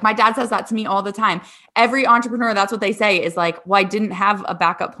say. Like my dad says that to me all the time. Every entrepreneur, that's what they say is like, well, I didn't have a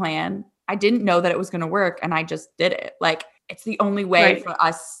backup plan. I didn't know that it was going to work and I just did it. Like it's the only way Right. for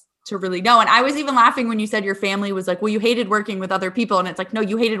us to really know. And I was even laughing when you said your family was like, well, you hated working with other people. And it's like, no,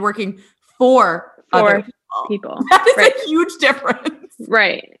 you hated working for other people. That is Right. a huge difference.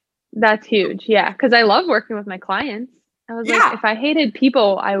 Right. That's huge. Yeah. Because I love working with my clients. I was like, if I hated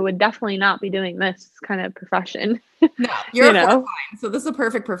people, I would definitely not be doing this kind of profession. No, you're fine. So this is a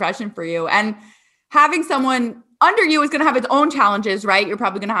perfect profession for you. And having someone under you is going to have its own challenges, right? You're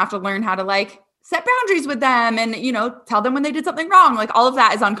probably going to have to learn how to like set boundaries with them and, tell them when they did something wrong. Like all of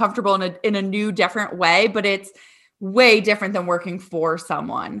that is uncomfortable in a new, different way, but it's way different than working for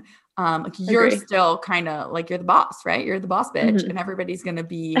someone. Like you're still kind of like, you're the boss, right? You're the boss bitch and everybody's going to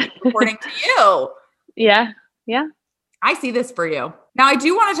be reporting to you. Yeah. Yeah. I see this for you. Now, I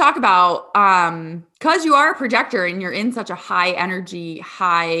do want to talk about, because you are a projector and you're in such a high energy,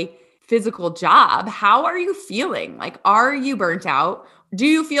 high physical job, how are you feeling? Like, are you burnt out? Do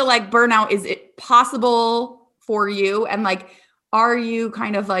you feel like burnout is it possible for you? And like, are you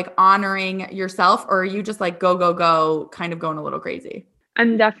kind of like honoring yourself or are you just like go, go, go, kind of going a little crazy?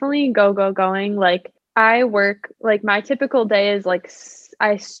 I'm definitely going. Like I work, like my typical day is like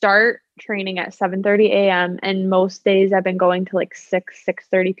I start training at 7:30 a.m. and most days I've been going to like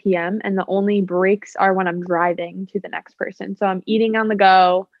 6:30 p.m. and the only breaks are when I'm driving to the next person. So I'm eating on the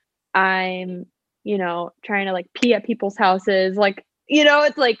go. I'm, trying to like pee at people's houses. Like,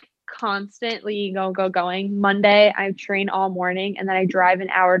 it's like constantly going. Monday, I train all morning and then I drive an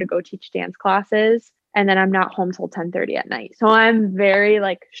hour to go teach dance classes. And then I'm not home till 10:30 at night. So I'm very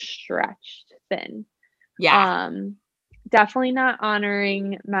like stretched thin. Yeah. Definitely not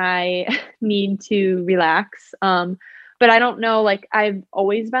honoring my need to relax. But I don't know, like I've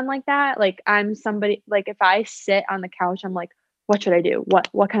always been like that. Like I'm somebody, like if I sit on the couch, I'm like, what should I do?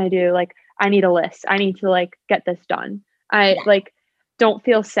 What can I do? Like I need a list. I need to like get this done. I like don't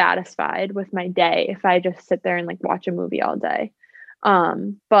feel satisfied with my day if I just sit there and like watch a movie all day.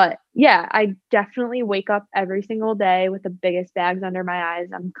 But yeah, I definitely wake up every single day with the biggest bags under my eyes.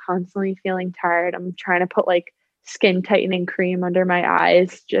 I'm constantly feeling tired. I'm trying to put like skin tightening cream under my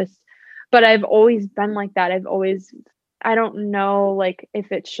eyes but I've always been like that. I don't know like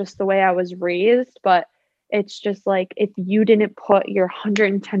if it's just the way I was raised, but it's just like if you didn't put your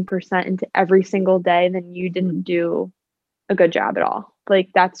 110% into every single day, then you didn't do a good job at all. Like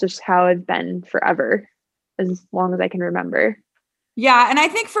that's just how it's been forever, as long as I can remember. Yeah, and I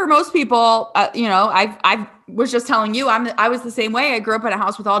think for most people, I was just telling you, I was the same way. I grew up in a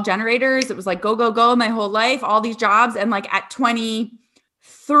house with all generators. It was like go, go, go my whole life, all these jobs. And like at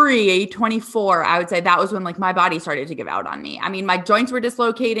 23, 24, I would say that was when like my body started to give out on me. I mean, my joints were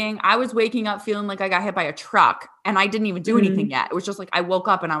dislocating. I was waking up feeling like I got hit by a truck and I didn't even do anything yet. It was just like I woke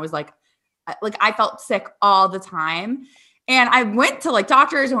up and I was like I felt sick all the time. And I went to like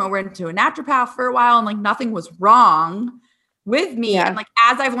doctors and went to a naturopath for a while and like nothing was wrong with me. Yeah. And like,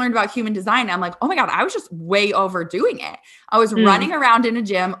 as I've learned about human design, I'm like, oh my God, I was just way overdoing it. I was running around in a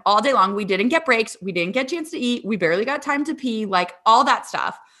gym all day long. We didn't get breaks. We didn't get a chance to eat. We barely got time to pee, like all that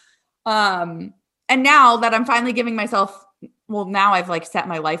stuff. And now that I'm finally giving myself, well, now I've like set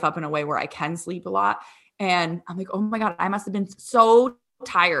my life up in a way where I can sleep a lot. And I'm like, oh my God, I must have been so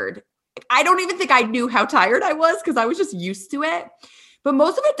tired. I don't even think I knew how tired I was because I was just used to it. But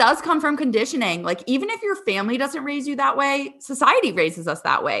most of it does come from conditioning. Like, even if your family doesn't raise you that way, society raises us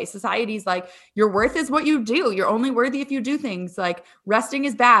that way. Society's like, your worth is what you do. You're only worthy if you do things. Like, resting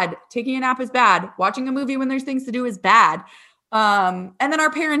is bad. Taking a nap is bad. Watching a movie when there's things to do is bad. And then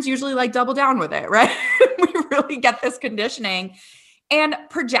our parents usually like double down with it, right? We really get this conditioning. And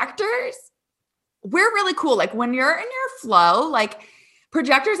projectors, we're really cool. Like, when you're in your flow, like,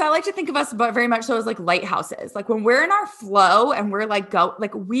 projectors, I like to think of us, but very much so, as like lighthouses. Like, when we're in our flow and we're like,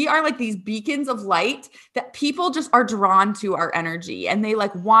 we are like these beacons of light that people just are drawn to our energy, and they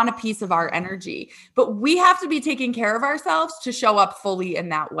like want a piece of our energy. But we have to be taking care of ourselves to show up fully in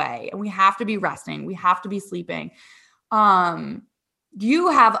that way. And we have to be resting. We have to be sleeping. You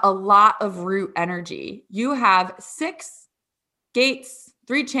have a lot of root energy. You have 6 gates,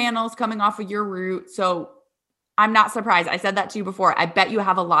 3 channels coming off of your root. So I'm not surprised. I said that to you before. I bet you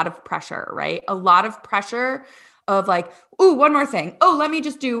have a lot of pressure, right? A lot of pressure of like, oh, one more thing. Oh, let me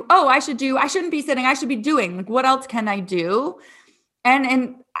just do. Oh, I shouldn't be sitting. I should be doing. Like, what else can I do?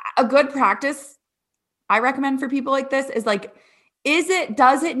 And a good practice I recommend for people like this is like,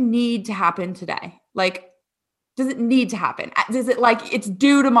 does it need to happen today? Like, does it need to happen? Is it like it's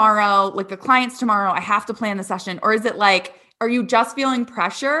due tomorrow? Like, the client's tomorrow, I have to plan the session. Or is it like, are you just feeling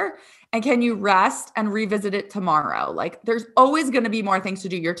pressure? And can you rest and revisit it tomorrow? Like, there's always going to be more things to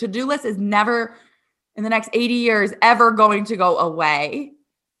do. Your to-do list is never in the next 80 years ever going to go away.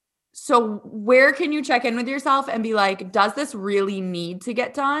 So where can you check in with yourself and be like, does this really need to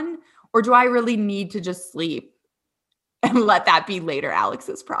get done? Or do I really need to just sleep and let that be later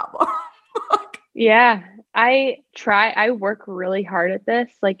Alex's problem? Yeah, I work really hard at this.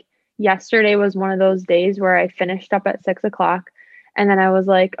 Like, yesterday was one of those days where I finished up at 6:00. And then I was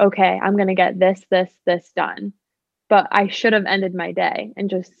like, okay, I'm going to get this done. But I should have ended my day and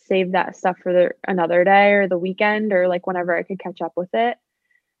just saved that stuff for another day or the weekend, or like whenever I could catch up with it.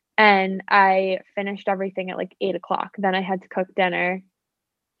 And I finished everything at like 8:00. Then I had to cook dinner,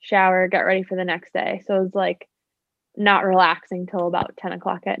 shower, get ready for the next day. So it was like not relaxing till about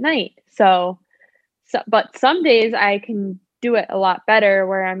 10:00 at night. But some days I can do it a lot better,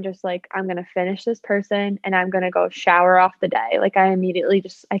 where I'm just like, I'm going to finish this person and I'm going to go shower off the day. Like, I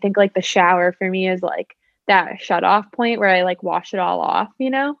think like the shower for me is like that shut off point where I like wash it all off,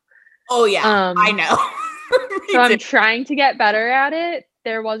 Oh yeah, I know. So I'm trying to get better at it.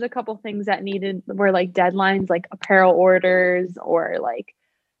 There was a couple things that were like deadlines, like apparel orders, or like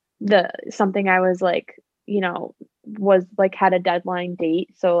something I was like, was like had a deadline date.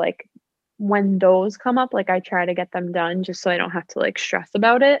 So like, when those come up, like, I try to get them done just so I don't have to like stress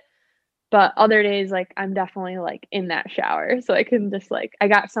about it. But other days, like, I'm definitely like in that shower, so I can just like, I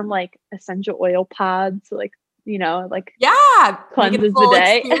got some like essential oil pods, like, like, yeah, cleanses the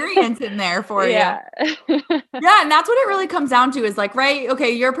day experience in there for you. Yeah. Yeah, and that's what it really comes down to is like, right, okay,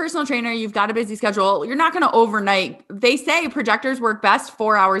 you're a personal trainer, you've got a busy schedule, you're not going to overnight. They say projectors work best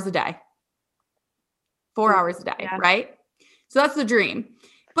 4 hours a day. 4 hours a day, yeah. Right? So that's the dream.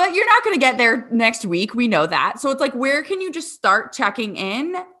 But you're not going to get there next week. We know that. So it's like, where can you just start checking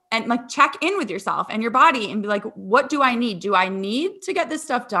in and like check in with yourself and your body and be like, what do I need? Do I need to get this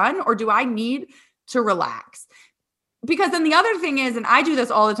stuff done, or do I need to relax? Because then the other thing is, and I do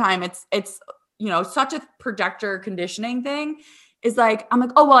this all the time, it's such a projector conditioning thing, is like, I'm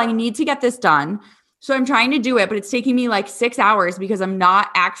like, oh, well, I need to get this done. So I'm trying to do it, but it's taking me like 6 hours because I'm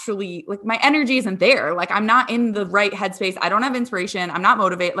not actually, like, my energy isn't there. Like, I'm not in the right headspace. I don't have inspiration. I'm not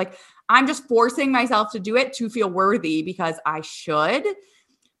motivated. Like, I'm just forcing myself to do it to feel worthy because I should.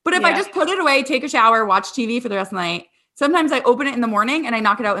 But if I just put it away, take a shower, watch TV for the rest of the night, sometimes I open it in the morning and I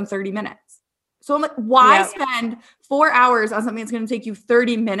knock it out in 30 minutes. So I'm like, why spend 4 hours on something that's going to take you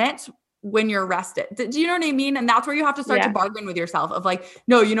 30 minutes when you're rested? Do you know what I mean? And that's where you have to start to bargain with yourself of like,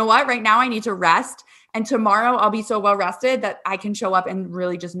 no, you know what? Right now I need to rest. And tomorrow I'll be so well rested that I can show up and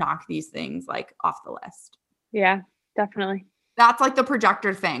really just knock these things like off the list. Yeah, definitely. That's like the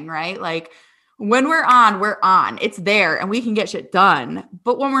projector thing, right? Like, when we're on, it's there and we can get shit done.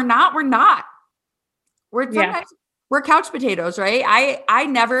 But when we're not, we're not. We're couch potatoes, right? I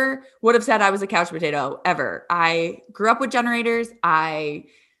never would have said I was a couch potato ever. I grew up with generators. I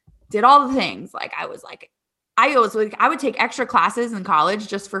did all the things. Like, I would take extra classes in college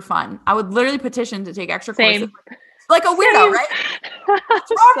just for fun. I would literally petition to take extra courses. Like a weirdo, right?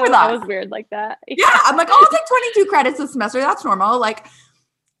 What's wrong with us? I was weird like that. Yeah. I'm like, I'll take 22 credits this semester. That's normal. Like,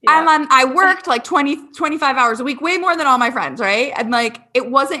 I worked like 20, 25 hours a week, way more than all my friends, right? And like,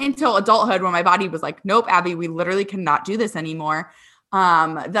 it wasn't until adulthood when my body was like, nope, Abby, we literally cannot do this anymore,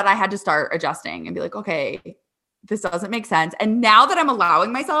 that I had to start adjusting and be like, okay, this doesn't make sense. And now that I'm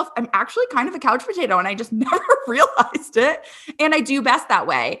allowing myself, I'm actually kind of a couch potato and I just never realized it. And I do best that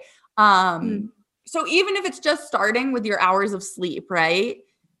way. So even if it's just starting with your hours of sleep, right?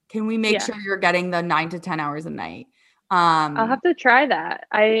 Can we make sure you're getting the 9 to 10 hours a night? I'll have to try that.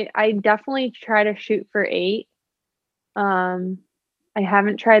 I definitely try to shoot for 8. I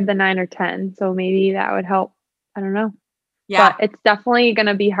haven't tried the 9 or 10, so maybe that would help. I don't know. Yeah. But it's definitely going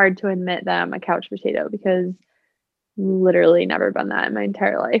to be hard to admit that I'm a couch potato because literally never been that in my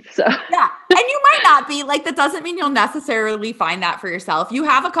entire life. So yeah. And you might not be like, that doesn't mean you'll necessarily find that for yourself. You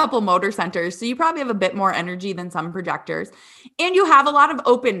have a couple motor centers, so you probably have a bit more energy than some projectors. And you have a lot of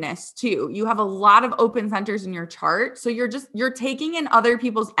openness too. You have a lot of open centers in your chart. So you're taking in other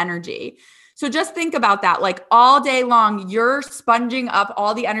people's energy. So just think about that. Like all day long, you're sponging up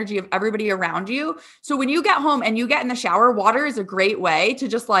all the energy of everybody around you. So when you get home and you get in the shower, water is a great way to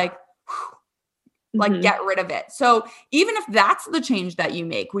just like get rid of it. So even if that's the change that you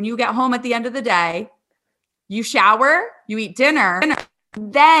make, when you get home at the end of the day, you shower, you eat dinner,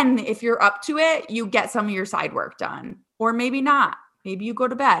 then if you're up to it, you get some of your side work done, or maybe not. Maybe you go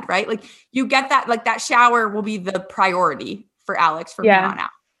to bed, right? Like you get that, like that shower will be the priority for Alex from here on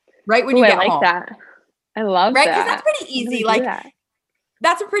out. Right when you get home. That. I love that. Right? Because that's pretty easy. Like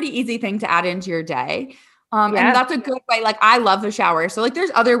that's a pretty easy thing to add into your day. And that's a good way. Like I love the shower. So like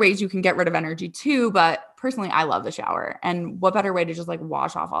there's other ways you can get rid of energy too, but personally I love the shower. And what better way to just like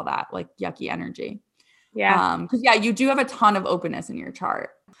wash off all that like yucky energy. Yeah. Because you do have a ton of openness in your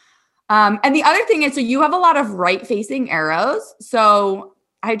chart. And the other thing is, so you have a lot of right facing arrows. So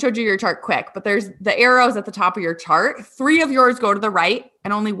I showed you your chart quick, but there's the arrows at the top of your chart. 3 of yours go to the right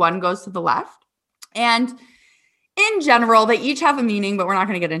and only 1 goes to the left. And in general, they each have a meaning, but we're not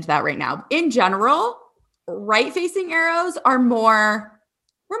going to get into that right now. In general, right facing arrows are we're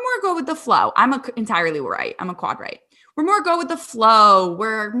more go with the flow. I'm entirely right. I'm a quad right. We're more go with the flow.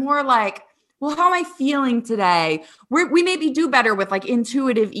 We're more like, well, how am I feeling today? We maybe do better with like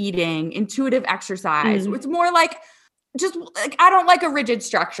intuitive eating, intuitive exercise. It's more like, just like, I don't like a rigid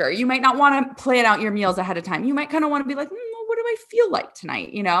structure. You might not want to plan out your meals ahead of time. You might kind of want to be like, what do I feel like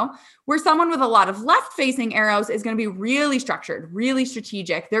tonight? You know, where someone with a lot of left facing arrows is going to be really structured, really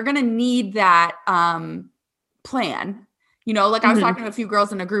strategic. They're going to need that plan. You know, like I was talking to a few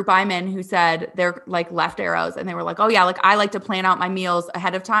girls in a group I'm in who said they're like left arrows and they were like, oh yeah, like I like to plan out my meals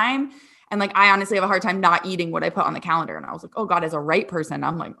ahead of time. And like, I honestly have a hard time not eating what I put on the calendar. And I was like, oh God, as a right person,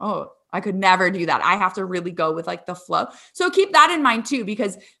 I'm like, oh, I could never do that. I have to really go with like the flow. So keep that in mind too,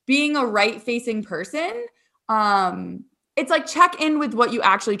 because being a right facing person, it's like check in with what you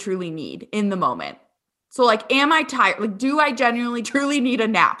actually truly need in the moment. So like, am I tired? Like, do I genuinely truly need a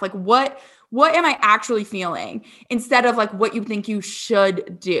nap? Like what am I actually feeling instead of like what you think you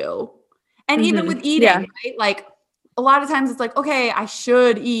should do? And even with eating, right? Like a lot of times it's like, okay, I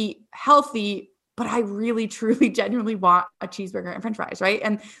should eat healthy, but I really, truly, genuinely want a cheeseburger and french fries, right?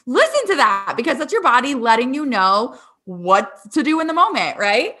 And listen to that because that's your body letting you know what to do in the moment,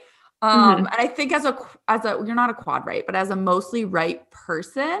 right? And I think as a you're not a quad right, but as a mostly right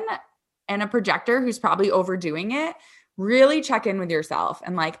person and a projector who's probably overdoing it, really check in with yourself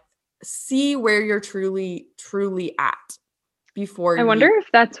and like see where you're truly, truly at before I wonder if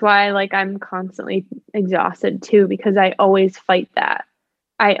that's why like I'm constantly exhausted too, because I always fight that.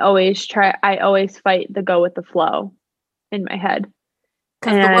 I always fight the go with the flow in my head.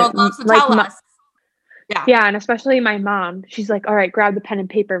 Because the world loves to tell us. Yeah. And especially my mom, she's like, all right, grab the pen and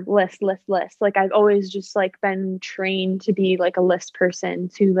paper, list. Like I've always just like been trained to be like a list person,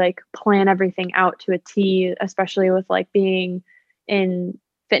 to like plan everything out to a T, especially with like being in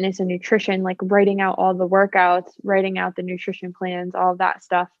fitness and nutrition, like writing out all the workouts, writing out the nutrition plans, all of that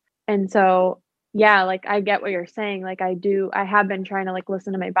stuff. And so yeah, like I get what you're saying. Like I have been trying to like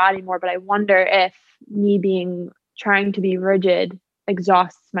listen to my body more, but I wonder if me trying to be rigid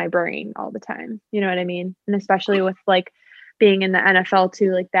exhausts my brain all the time. You know what I mean? And especially with like being in the NFL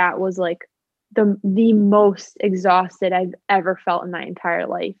too, like that was like the most exhausted I've ever felt in my entire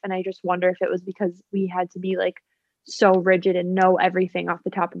life. And I just wonder if it was because we had to be like so rigid and know everything off the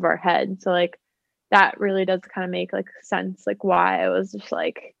top of our head. So like that really does kind of make like sense, like why I was just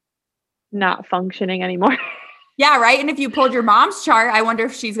like not functioning anymore. Yeah, right. And if you pulled your mom's chart, I wonder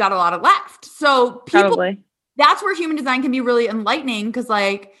if she's got a lot of left. So probably that's where human design can be really enlightening, because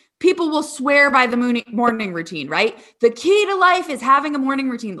like people will swear by the morning routine, right? The key to life is having a morning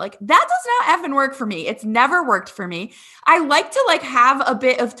routine. Like that does not effing work for me. It's never worked for me. I like to like have a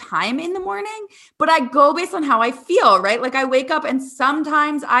bit of time in the morning, but I go based on how I feel, right? Like I wake up and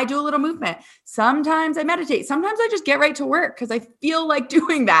sometimes I do a little movement. Sometimes I meditate. Sometimes I just get right to work because I feel like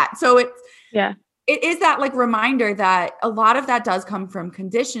doing that. So it is that like reminder that a lot of that does come from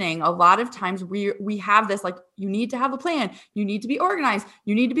conditioning. A lot of times we have this, like, you need to have a plan, you need to be organized,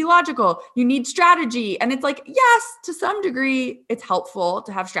 you need to be logical, you need strategy. And it's like, yes, to some degree it's helpful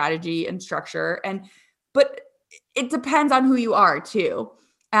to have strategy and structure, but it depends on who you are too.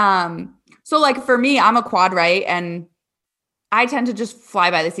 So like for me, I'm a quad right, and I tend to just fly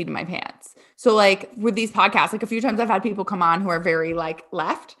by the seat of my pants. So like with these podcasts, like a few times I've had people come on who are very like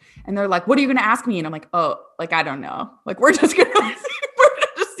left, and they're like, what are you going to ask me? And I'm like, oh, like, I don't know. Like, we're just going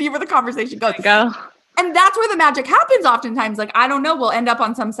to see where the conversation goes. Go. And that's where the magic happens oftentimes. Like, I don't know, we'll end up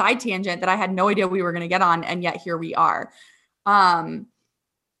on some side tangent that I had no idea we were going to get on. And yet here we are.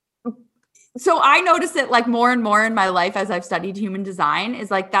 So I notice it like more and more in my life as I've studied human design,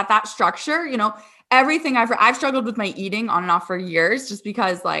 is like that structure, you know, everything I've struggled with my eating on and off for years, just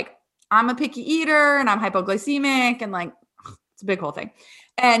because like I'm a picky eater and I'm hypoglycemic, and like it's a big whole thing.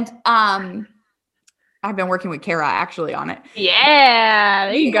 And I've been working with Kara actually on it. Yeah,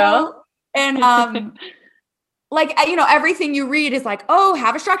 there you go. And like, you know, everything you read is like, oh,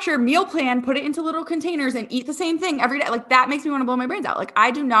 have a structure, meal plan, put it into little containers and eat the same thing every day. Like that makes me want to blow my brains out. Like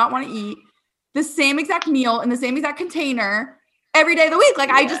I do not want to eat the same exact meal in the same exact container every day of the week. Like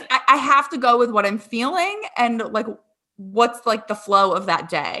I have to go with what I'm feeling and like what's like the flow of that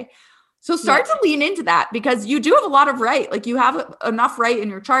day. So start to lean into that, because you do have a lot of right. Like you have enough right in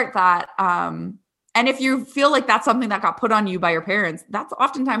your chart that, and if you feel like that's something that got put on you by your parents, that's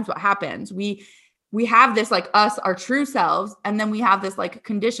oftentimes what happens. We have this like us, our true selves, and then we have this like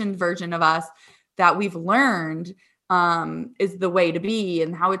conditioned version of us that we've learned is the way to be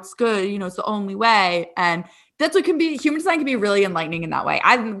and how it's good, you know, it's the only way. And that's what can be, human design can be really enlightening in that way.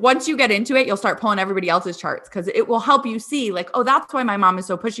 Once you get into it, you'll start pulling everybody else's charts, because it will help you see like, oh, that's why my mom is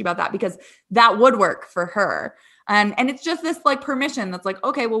so pushy about that, because that would work for her. And it's just this like permission that's like,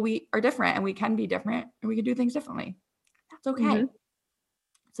 okay, well, we are different and we can be different and we can do things differently. That's okay. Mm-hmm.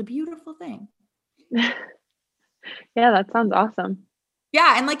 It's a beautiful thing. Yeah, that sounds awesome.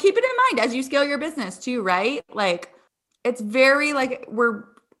 Yeah. And like, keep it in mind as you scale your business too, right? Like it's very like, we're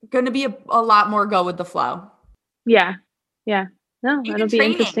going to be a lot more go with the flow. Yeah. Yeah. No, it'll be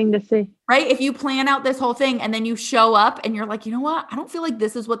interesting to see. Right? If you plan out this whole thing and then you show up and you're like, you know what? I don't feel like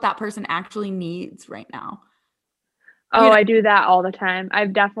this is what that person actually needs right now. Oh, I do that all the time.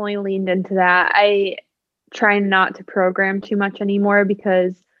 I've definitely leaned into that. I try not to program too much anymore,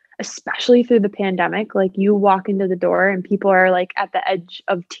 because especially through the pandemic, like you walk into the door and people are like at the edge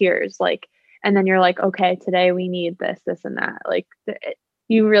of tears, like, and then you're like, okay, today we need this, and that. Like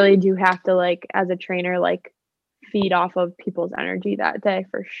you really do have to, like, as a trainer, like feed off of people's energy that day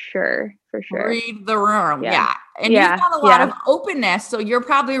for sure. Read the room. Yeah. And you've got a lot of openness. So you're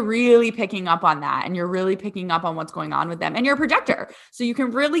probably really picking up on that, and you're really picking up on what's going on with them, and you're a projector. So you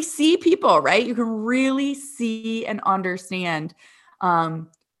can really see people, right? You can really see and understand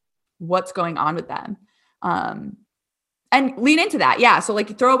what's going on with them. And lean into that. Yeah. So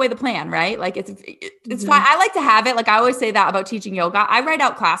like throw away the plan, right? Like it's fine. I like to have it. Like I always say that about teaching yoga. I write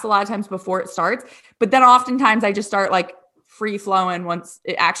out class a lot of times before it starts, but then oftentimes I just start like free flowing once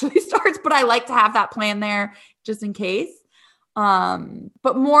it actually starts. But I like to have that plan there just in case.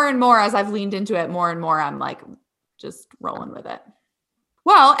 But more and more as I've leaned into it, more and more, I'm like just rolling with it.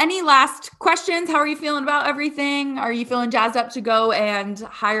 Well, any last questions? How are you feeling about everything? Are you feeling jazzed up to go and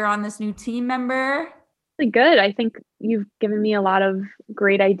hire on this new team member? Good. I think you've given me a lot of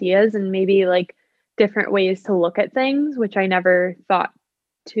great ideas and maybe like different ways to look at things, which I never thought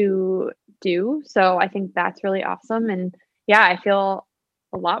to do. So I think that's really awesome. And yeah, I feel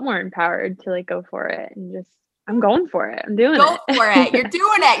a lot more empowered to like go for it, and just, I'm going for it. I'm doing it. Go for it. You're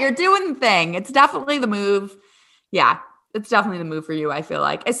doing it. You're doing the thing. It's definitely the move. Yeah, it's definitely the move for you. I feel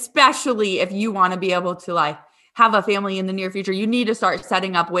like, especially if you want to be able to like have a family in the near future, you need to start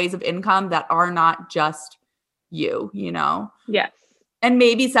setting up ways of income that are not just you know? Yes. And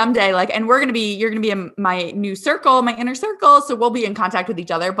maybe someday, like, and you're going to be in my new circle, my inner circle. So we'll be in contact with each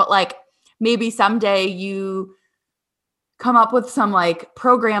other, but like maybe someday you come up with some like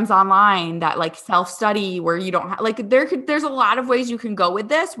programs online that like self-study where you don't have, like, there's a lot of ways you can go with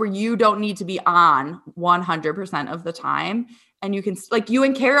this where you don't need to be on 100% of the time. And you can, like, you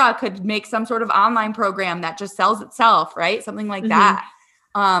and Kara could make some sort of online program that just sells itself, right? Something like that.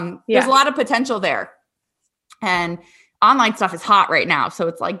 There's a lot of potential there. And online stuff is hot right now. So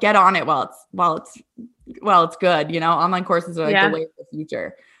it's like, get on it while it's good. You know, online courses are like the way of the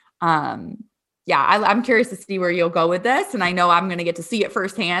future. I'm curious to see where you'll go with this. And I know I'm going to get to see it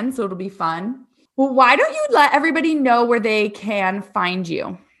firsthand. So it'll be fun. Well, why don't you let everybody know where they can find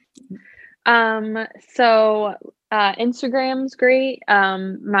you? So Instagram's great.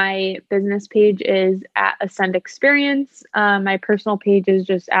 My business page is at Ascend Experience. My personal page is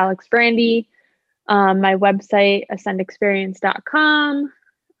just Alex Brandy. My website, ascendexperience.com.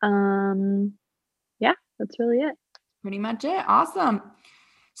 Yeah, that's really it. Pretty much it. Awesome.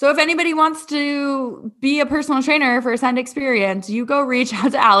 So if anybody wants to be a personal trainer for Ascend Experience, you go reach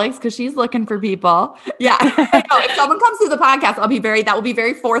out to Alex because she's looking for people. Yeah. If someone comes to the podcast, that will be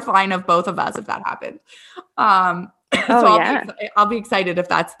very fourth line of both of us if that happens. I'll be excited if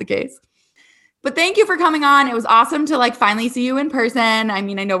that's the case. But thank you for coming on. It was awesome to like finally see you in person. I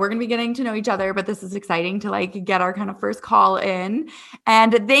mean, I know we're going to be getting to know each other, but this is exciting to like get our kind of first call in.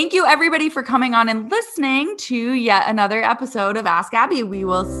 And thank you everybody for coming on and listening to yet another episode of Ask Abby. We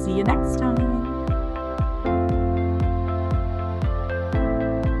will see you next time.